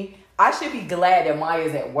see, I should be glad that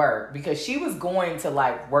Maya's at work because she was going to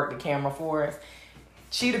like work the camera for us.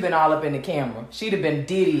 She'd have been all up in the camera. She'd have been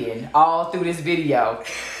diddying all through this video.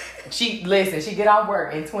 She get off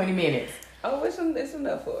work in 20 minutes. Oh, it's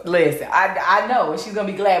enough for her. Listen, I know, and she's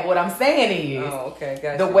gonna be glad. What I'm saying is, okay,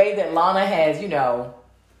 gotcha. The way that Lana has,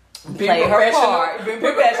 played her part, been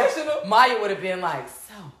professional. Maya would have been like,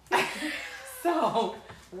 so,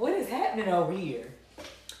 what is happening over here?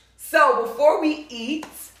 So before we eat,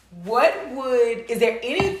 is there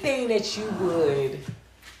anything that you would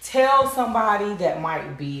tell somebody that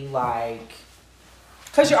might be like,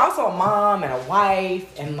 because you're also a mom and a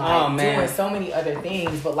wife and doing so many other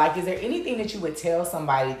things, but like, is there anything that you would tell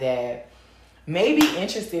somebody that may be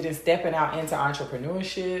interested in stepping out into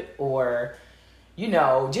entrepreneurship or,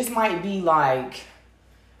 just might be like,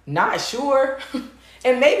 not sure?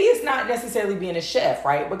 And maybe it's not necessarily being a chef,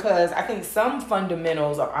 right? Because I think some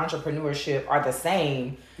fundamentals of entrepreneurship are the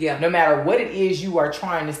same. Yeah. No matter what it is you are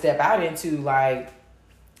trying to step out into, like,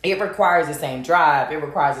 it requires the same drive. It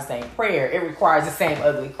requires the same prayer. It requires the same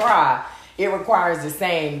ugly cry. It requires the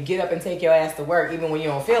same get up and take your ass to work even when you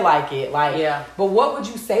don't feel like it. Like, yeah. But what would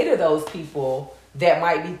you say to those people that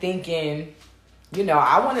might be thinking,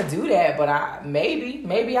 I want to do that, but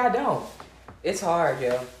maybe I don't. It's hard,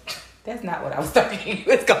 yo. That's not what I was thinking you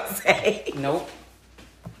was going to say. Nope.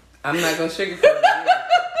 I'm not going to sugarcoat it.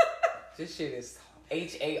 This shit is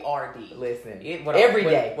HARD. Listen, every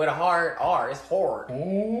day with a hard R. It's hard.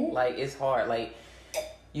 Mm-hmm. Like, it's hard. Like,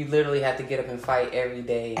 you literally have to get up and fight every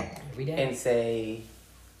day. And say,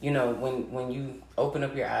 when you open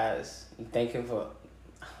up your eyes, you thank him for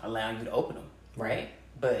allowing you to open them, right?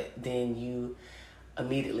 But then you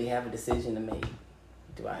immediately have a decision to make.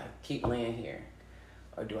 Do I keep laying here?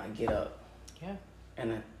 Or do I get up? Yeah.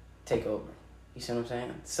 And I take over. You see what I'm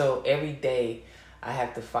saying? So every day I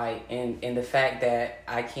have to fight. And the fact that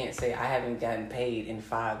I can't say I haven't gotten paid in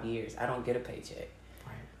 5 years. I don't get a paycheck.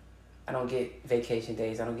 Right. I don't get vacation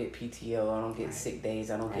days. I don't get PTO. I don't get sick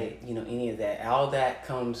days. I don't get, any of that. All that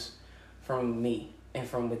comes from me and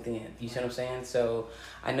from within. You see what I'm saying? So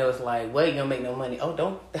I know it's like, well, you don't make no money. Oh,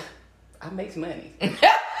 don't. I make money.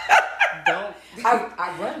 Don't.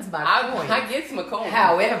 I runs my coin. I get my coin.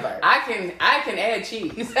 However, I can add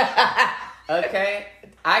cheese. Okay,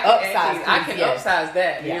 I can upsize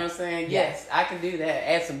that. You know what I'm saying? Yes, I can do that.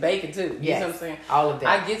 Add some bacon too. You know what I'm saying? All of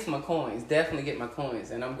that. I get my coins. Definitely get my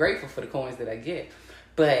coins, and I'm grateful for the coins that I get.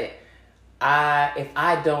 But if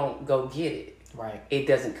I don't go get it, right, it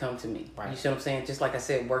doesn't come to me. Right. You see what I'm saying? Just like I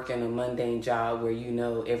said, working a mundane job where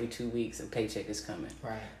every 2 weeks a paycheck is coming.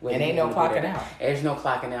 Right. And ain't no clocking out. There's no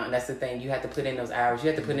clocking out, and that's the thing. You have to put in those hours. You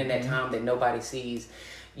have to put in that time that nobody sees.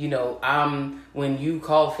 When you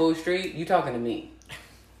call Full Street, you talking to me.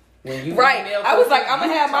 When you I was like, I'm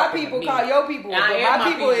gonna have my people call your people, but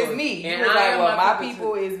my people is me. You was like, well, my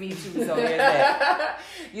people is me too. So there's that.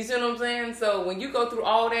 You see what I'm saying? So when you go through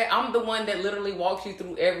all that, I'm the one that literally walks you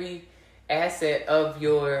through every asset of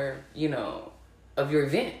your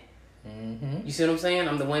event. Mm-hmm. You see what I'm saying?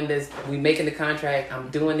 I'm the one we making the contract. I'm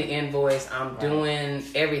doing the invoice. I'm doing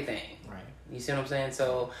everything. Right. You see what I'm saying?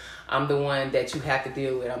 So I'm the one that you have to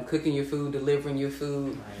deal with. I'm cooking your food, delivering your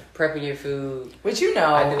food, prepping your food. But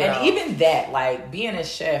and even that, like being a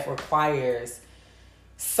chef requires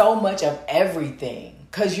so much of everything.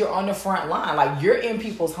 Because you're on the front line. Like, you're in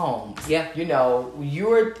people's homes. Yeah. You know,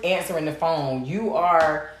 you're answering the phone. You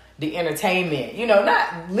are the entertainment. You know,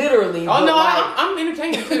 not literally. Oh, no, like, I'm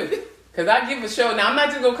entertaining, too. Because I give a show. Now, I'm not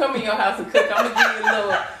just going to come in your house and cook. I'm going to give you a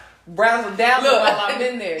little razzle dazzle while I'm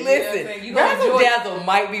in there. Listen, razzle dazzle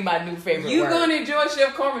might be my new favorite word. You're going to enjoy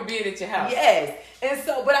Chef Carmen being at your house. Yes. And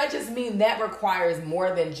so, but I just mean that requires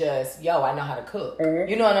more than just, yo, I know how to cook. Mm-hmm.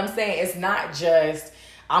 You know what I'm saying? It's not just,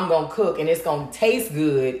 I'm going to cook and it's going to taste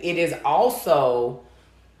good. It is also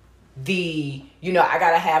I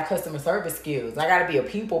got to have customer service skills. I got to be a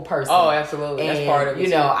people person. Oh, absolutely. And, that's part of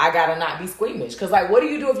it. I got to not be squeamish. Because, like, what do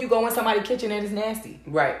you do if you go in somebody's kitchen and it's nasty?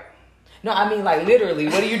 Right. No, I mean, like, literally,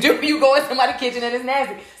 what do you do when you go in somebody's kitchen and it's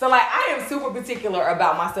nasty? So, like, I am super particular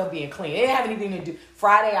about myself being clean. It didn't have anything to do.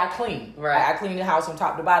 Friday, I clean. Right. I clean the house from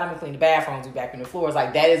top to bottom and clean the bathrooms and vacuum the floors.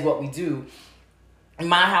 Like, that is what we do.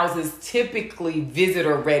 My house is typically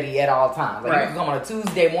visitor ready at all times. Like, you can come on a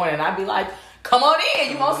Tuesday morning and I'd be like, come on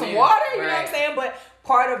in. You want some water? You know what I'm saying? But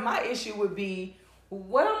part of my issue would be,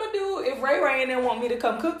 what I'm gonna do if Ray Ray and them want me to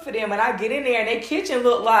come cook for them and I get in there and their kitchen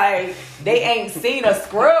look like they ain't seen a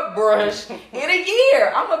scrub brush in a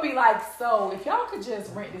year? I'm gonna be like, so if y'all could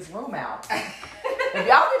just rent this room out. If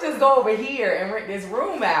y'all could just go over here and rent this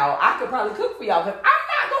room out, I could probably cook for y'all, because I'm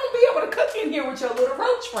not gonna be able to cook in here with your little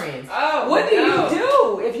roach friends. Oh, what do you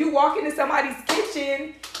do if you walk into somebody's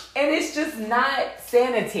kitchen and it's just not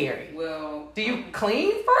sanitary? Well, do you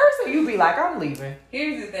clean first, or you be like, I'm leaving?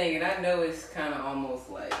 Here's the thing, and I know it's kind of almost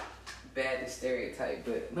like bad to stereotype,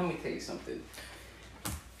 but let me tell you something.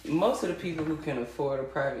 Most of the people who can afford a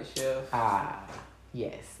private chef.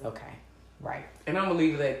 Yes. Okay. Right. And I'm gonna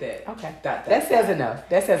leave it at that. Okay. That says enough.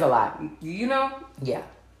 That says a lot. You know? Yeah.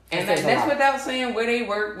 And that's without saying where they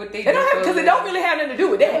work, what they do. Because it don't really have nothing to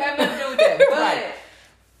do with that. It don't have nothing to do with that. But right.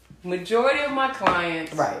 Majority of my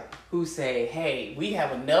clients, right, who say, "Hey, we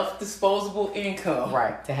have enough disposable income,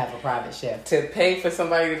 right, to have a private chef, to pay for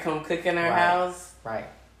somebody to come cook in our house." Right.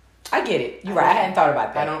 I get it. You're right. I hadn't thought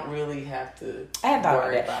about that. I don't really have to. I hadn't thought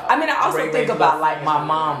about that. I mean, I also think about like my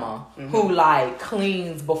mama, who like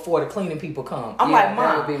cleans before the cleaning people come. I'm like,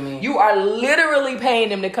 Mom, you are literally paying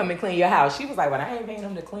them to come and clean your house. She was like, well, I ain't paying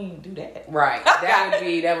them to clean, do that. Right.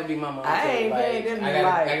 That would be my mom. I ain't paying them to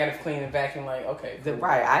I gotta clean and vacuum. Like, okay, cool.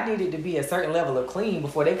 Right. I needed to be a certain level of clean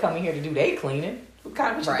before they come in here to do their cleaning. What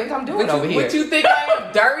you think I'm doing over here? What you think I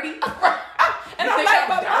am, dirty? And I'm like,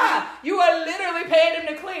 Mama, you are literally paying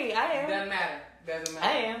them to clean. I am. Doesn't matter.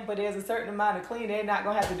 I am, but there's a certain amount of clean they're not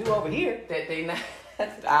gonna have to do over here. That they not.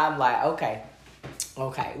 I'm like, okay.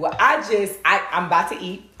 Well, I'm about to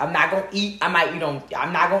eat. I'm not gonna eat. I'm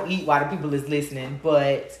not gonna eat while the people is listening.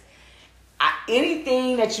 But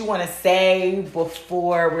anything that you want to say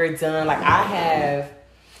before we're done, like I have.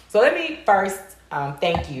 So let me first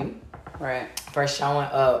thank you. Right. For showing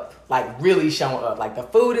up, like really showing up. Like the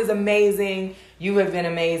food is amazing. You have been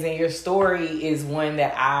amazing. Your story is one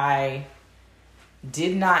that I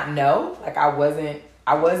did not know. Like I wasn't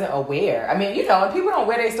aware. I mean, and people don't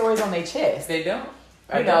wear their stories on their chest. They don't.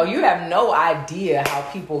 You have no idea how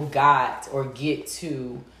people got or get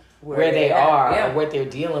to where they are or what they're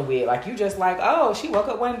dealing with. Like you just like, oh, she woke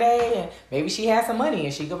up one day and maybe she had some money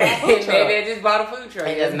and she could buy a food truck. Maybe they just bought a food truck.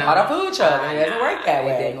 And just bought a food truck. And it doesn't work that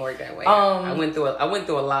way. It didn't work that way. I went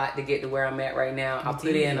through a lot to get to where I'm at right now. I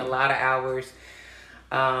put in a lot of hours.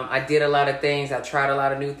 I did a lot of things. I tried a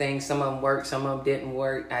lot of new things. Some of them worked. Some of them didn't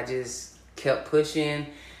work. I just kept pushing.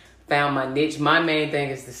 Found my niche. My main thing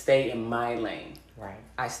is to stay in my lane. Right.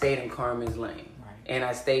 I stayed in Carmen's lane. And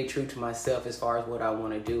I stayed true to myself as far as what I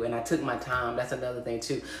want to do. And I took my time. That's another thing,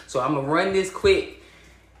 too. So I'm going to run this quick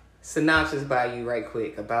synopsis by you right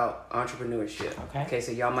quick about entrepreneurship. Okay,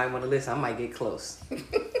 so y'all might want to listen. I might get close.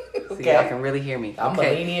 So y'all can really hear me. I'm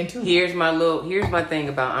leaning in, too. Here's my thing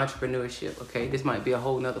about entrepreneurship, okay? This might be a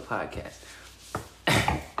whole nother podcast.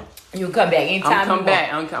 You can come back anytime.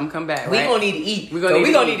 I'm come back. We right? gonna need to eat. We gonna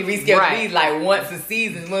need to reschedule these like once a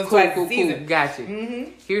season, twice a season. Cool. Gotcha.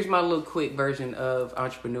 Mm-hmm. Here's my little quick version of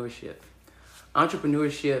entrepreneurship.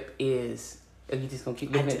 Entrepreneurship is. Are you just gonna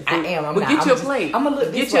keep looking at the food? I am. Get your plate. I'm gonna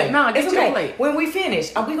look this way. Get your plate. When we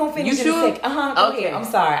finish, we gonna finish. You sure? Go ahead. I'm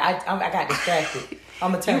sorry. I got distracted.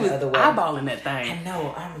 I'm gonna turn the other way. Eyeballing that thing. I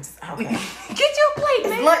know. I'm just okay. Get your plate,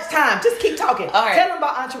 man. It's lunchtime. Just keep talking. All right. Tell them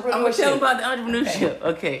about entrepreneurship. I'm gonna tell them about the entrepreneurship.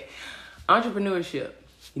 Okay. Entrepreneurship.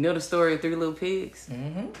 You know the story of Three Little Pigs?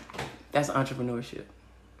 Mm-hmm. That's entrepreneurship.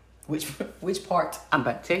 Which part? I'm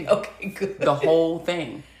about to tell you. Okay, good. The whole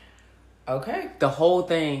thing. Okay. The whole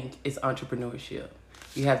thing is entrepreneurship.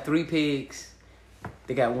 You have 3 pigs.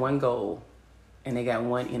 They got one goal, and they got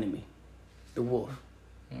one enemy, the wolf.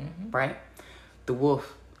 Mm-hmm. Right? The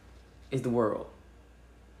wolf is the world.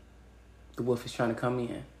 The wolf is trying to come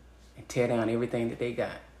in and tear down everything that they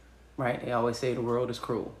got. Right? They always say the world is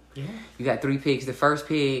cruel. Yeah. You got 3 pigs. The first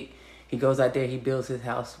pig, he goes out there, he builds his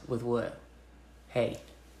house with what? Hay.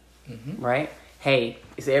 Mm-hmm. Right? Hay.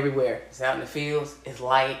 It's everywhere. It's out in the fields. It's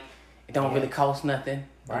light. It don't really cost nothing.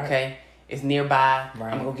 Right. Okay? It's nearby.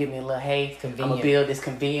 Right. I'm going to go get me a little hay. I'm Convenient. going to build this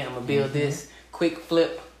convenient. I'm going to build this quick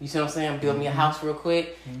flip. You see what I'm saying? Build me a house real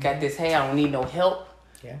quick. Got this hay. I don't need no help.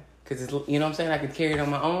 Yeah. Because, it's, you know what I'm saying? I could carry it on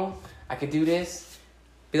my own. I could do this.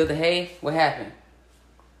 Build the hay. What happened?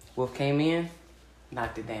 Wolf came in,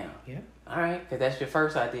 knocked it down. Yeah. All right, because that's your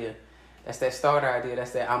first idea. That's that starter idea.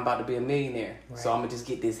 That's that I'm about to be a millionaire. Right. So I'm going to just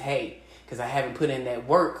get this hay. Because I haven't put in that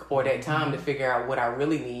work or that time to figure out what I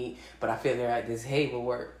really need. But I figure out this hay will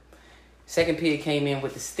work. Second pig came in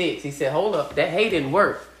with the sticks. He said, hold up, that hay didn't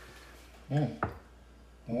work.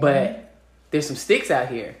 But there's some sticks out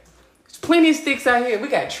here. There's plenty of sticks out here. We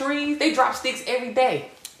got trees. They drop sticks every day.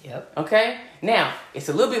 Yep. Okay? Now, it's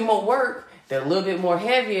a little bit more work. They're a little bit more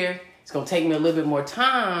heavier. It's going to take me a little bit more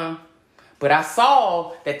time. But I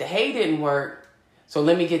saw that the hay didn't work. So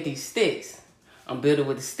let me get these sticks. I'm building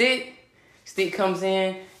with the stick. Stick comes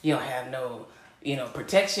in. You don't have no,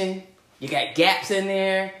 protection. You got gaps in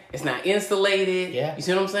there. It's not insulated. Yeah. You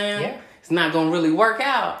see what I'm saying? Yeah. It's not going to really work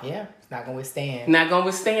out. Yeah. It's not going to withstand. Not going to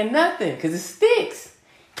withstand nothing because it sticks.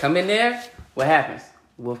 Come in there. What happens?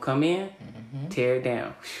 Wolf come in. Tear it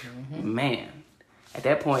down. Man. At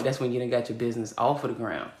that point, that's when you done got your business off of the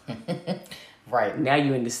ground. Right. Now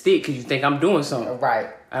you in the stick because you think I'm doing something. Right.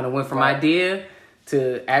 I done went from idea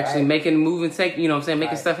to actually making a move and take,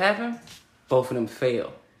 making stuff happen. Both of them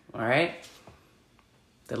fail. All right?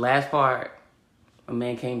 The last part, a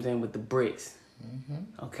man came in with the bricks.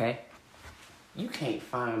 Okay? You can't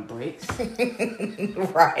find bricks.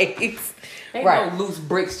 Right. Ain't no loose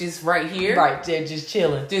bricks just right here. Right. They're just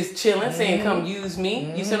chilling. Just chilling, saying, come use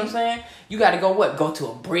me. You see what I'm saying? You got to go what? Go to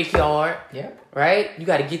a brickyard. Yep. Right? You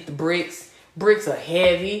got to get the bricks. Bricks are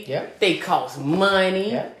heavy. Yep. They cost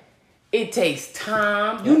money. Yep. It takes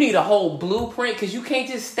time. You need a whole blueprint because you can't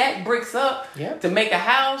just stack bricks up to make a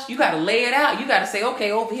house. You got to lay it out. You got to say,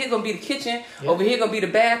 okay, over here going to be the kitchen. Yep. Over here going to be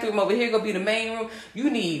the bathroom. Over here going to be the main room. You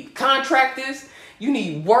need contractors. You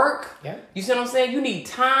need work. Yep. You see what I'm saying? You need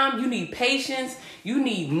time. You need patience. You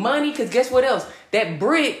need money because guess what else? That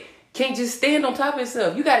brick can't just stand on top of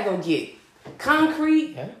itself. You got to go get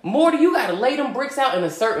concrete, mortar. You got to lay them bricks out in a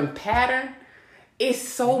certain pattern. It's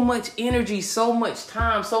so much energy, so much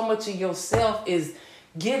time, so much of yourself is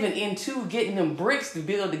given into getting them bricks to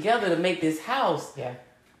build together to make this house. Yeah.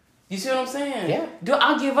 You see what I'm saying? Yeah.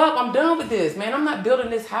 I'll give up. I'm done with this, man. I'm not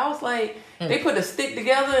building this house. Like, they put a stick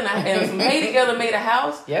together and some hay together, made a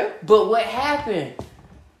house. Yeah. But what happened?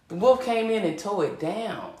 The wolf came in and tore it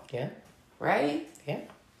down. Yeah. Right? Yeah.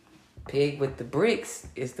 Pig with the bricks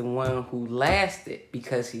is the one who lasted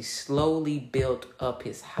because he slowly built up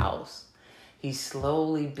his house. He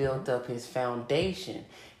slowly built up his foundation.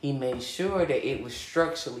 He made sure that it was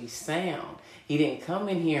structurally sound. He didn't come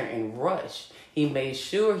in here and rush. He made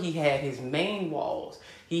sure he had his main walls.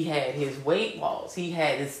 He had his weight walls. He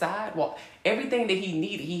had his side wall. Everything that he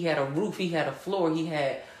needed. He had a roof. He had a floor. He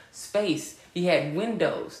had space. He had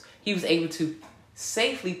windows. He was able to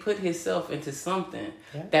safely put himself into something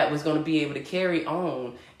that was going to be able to carry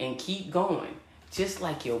on and keep going. Just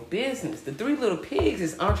like your business. The 3 Little Pigs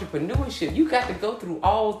is entrepreneurship. You got to go through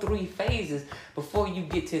all 3 phases before you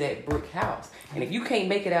get to that brick house. And if you can't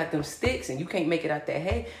make it out them sticks and you can't make it out that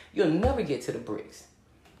hay, you'll never get to the bricks.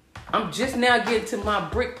 I'm just now getting to my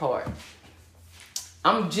brick part.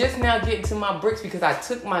 I'm just now getting to my bricks because I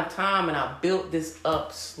took my time and I built this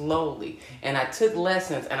up slowly. And I took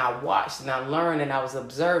lessons and I watched and I learned and I was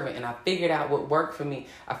observant and I figured out what worked for me.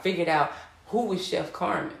 I figured out who was Chef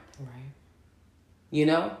Carmen. You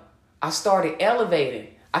know, I started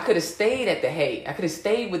elevating. I could have stayed at the hay. I could have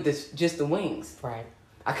stayed with just the wings. Right.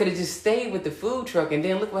 I could have just stayed with the food truck, and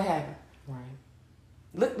then look what happened. Right.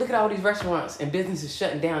 Look at all these restaurants and businesses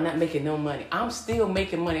shutting down, not making no money. I'm still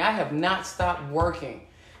making money. I have not stopped working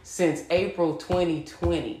since April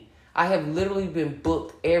 2020. I have literally been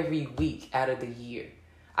booked every week out of the year.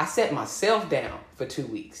 I set myself down for 2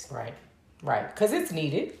 weeks. Right. Right. Because it's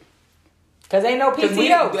needed. Because ain't no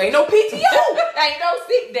PTO. Ain't no PTO. Ain't no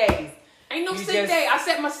sick days. Ain't no sick day. I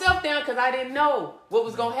set myself down because I didn't know what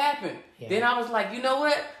was going to happen. Yeah. Then I was like, you know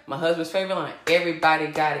what? My husband's favorite line, everybody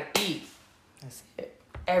got to eat. That's it.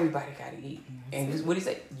 Everybody got to eat. And what do you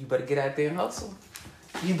say? You better get out there and hustle.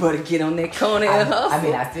 You better get on that corner and hustle. I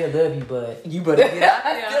mean, I still love you, but... You better get out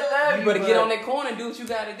there. I still love you better get on that corner and do what you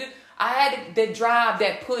got to do. I had that drive,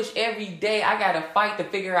 that push every day. I got to fight to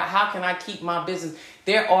figure out how can I keep my business.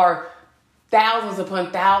 There are thousands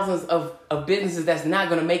upon thousands of businesses that's not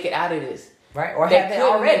going to make it out of this. Right. Or have they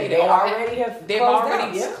already? They've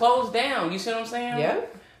already closed down. You see what I'm saying? Yeah.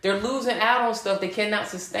 They're losing out on stuff they cannot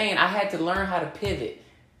sustain. I had to learn how to pivot.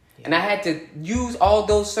 Yeah. And I had to use all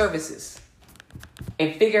those services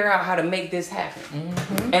and figure out how to make this happen.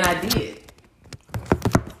 Mm-hmm. And I did.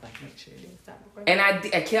 And I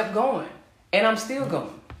kept going. And I'm still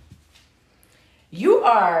going. You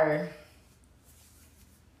are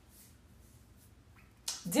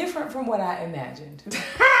different from what I imagined.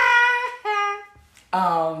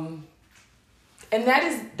 And that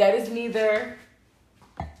is neither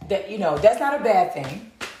that, you know, that's not a bad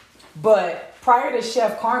thing. But prior to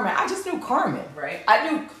Chef Carmen, I just knew Carmen. Right. I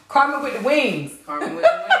knew Carmen with the wings. Carmen with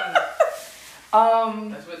the wings.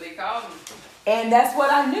 That's what they call them. And that's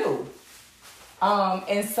what I knew.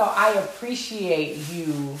 And so I appreciate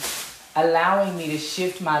you allowing me to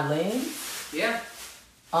shift my lens. Yeah.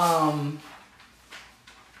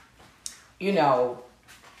 You know,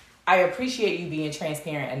 I appreciate you being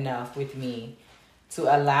transparent enough with me to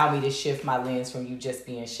allow me to shift my lens from you just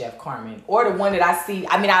being Chef Carmen. Or the one that I see,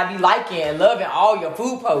 I mean, I be liking and loving all your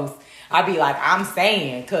food posts. I be like, I'm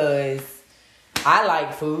saying, because I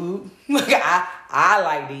like food. I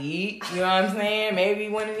like to eat. You know what I'm saying? Maybe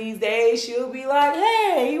one of these days she'll be like,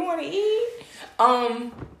 hey, you want to eat?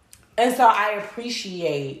 And so I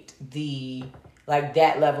appreciate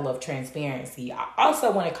that level of transparency. I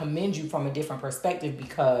also want to commend you from a different perspective,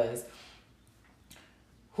 because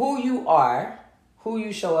who you are, who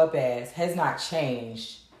you show up as, has not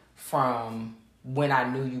changed from when I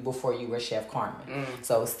knew you before you were Chef Carmen.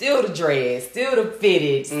 So still the dreads, still the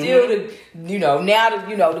fitted, still the, you know, now the,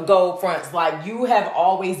 you know, the gold fronts. Like, you have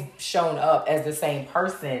always shown up as the same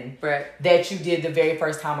person that you did the very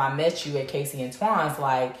first time I met you at Casey and Twan's.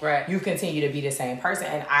 Like, you continue to be the same person.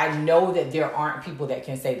 And I know that there aren't people that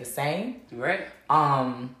can say the same. Right.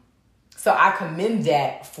 So I commend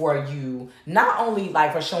that for you, not only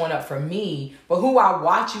like for showing up for me, but who I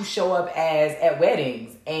watch you show up as at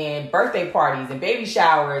weddings and birthday parties and baby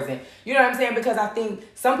showers, and you know what I'm saying? Because I think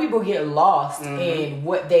some people get lost in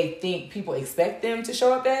what they think people expect them to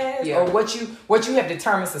show up as, or what you have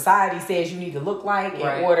determined society says you need to look like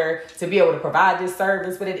in order to be able to provide this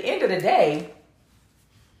service. But at the end of the day,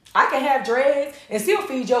 I can have dreads and still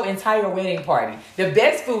feed your entire wedding party the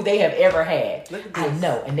best food they have ever had. Look at this. I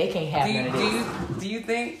know, and they can't have none of this. Do you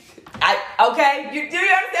think? Okay, do you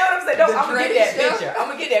understand what I'm saying? No, I'm gonna get that picture. I'm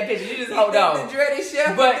gonna get that picture. You just hold on. The dreaded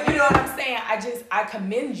chef. But you know what I'm saying? I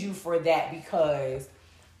commend you for that, because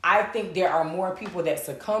I think there are more people that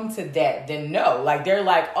succumb to that than no. Like, they're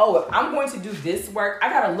like, oh, if I'm going to do this work, I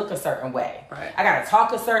gotta look a certain way. Right. I gotta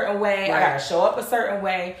talk a certain way. I gotta show up a certain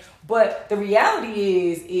way. But the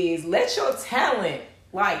reality is let your talent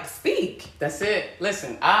like speak. This it.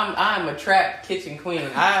 Listen, I'm a trap kitchen queen.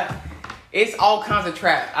 It's all kinds of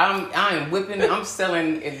trap. I am whipping. I'm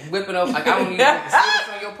selling and whipping up. Like, I don't even have to say this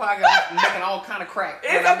on your podcast. I'm making all kind of crack.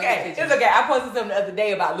 It's okay. It's okay. I posted something the other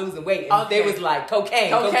day about losing weight, and they was like,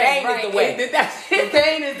 cocaine. Cocaine is the way.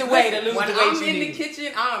 Cocaine is the way to lose the weight you need. When I'm in the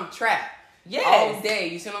kitchen, I'm trapped. Yes. All day.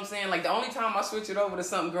 You see what I'm saying? Like, the only time I switch it over to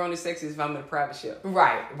something grown and sexy is if I'm in a private show.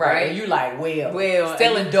 Right. And you like, well,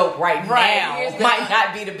 selling dope right now might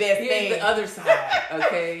not be the best thing. Here's the other side,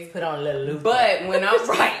 okay? Put on a little loop. But when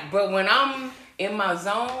I'm in my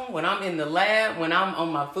zone, when I'm in the lab, when I'm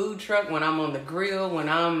on my food truck, when I'm on the grill, when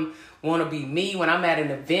I'm want to be me, when I'm at an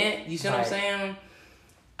event, you see what I'm saying?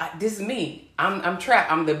 This is me. I'm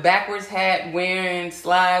trapped. I'm the backwards hat wearing,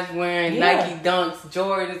 slides wearing, Nike Dunks,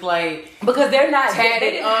 Jordans, like, because they're not. They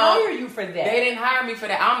didn't hire you for that. They didn't hire me for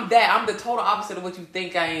that. I'm that. I'm the total opposite of what you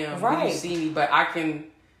think I am. When you see me, but I can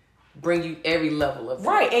bring you every level of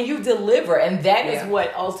that. And you deliver, and that is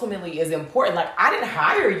what ultimately is important. Like, I didn't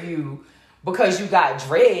hire you because you got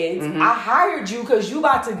dreads. I hired you because you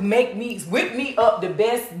about to whip me up the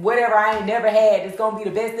best whatever I ain't never had. It's gonna be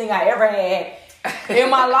the best thing I ever had in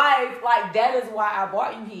my life. Like, that is why I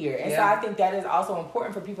brought you here. And so I think that is also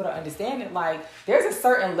important for people to understand that, like, there's a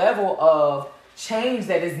certain level of change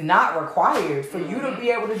that is not required for you to be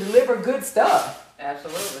able to deliver good stuff.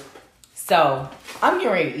 Absolutely. So I'm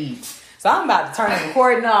getting ready to eat. So I'm about to turn the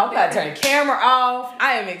recording off. I'm about to turn the camera off.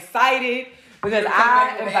 I am excited because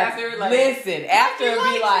I am about to listen. After it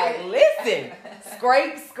be like, listen,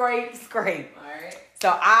 scrape. All right. So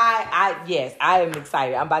I am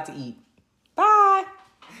excited. I'm about to eat.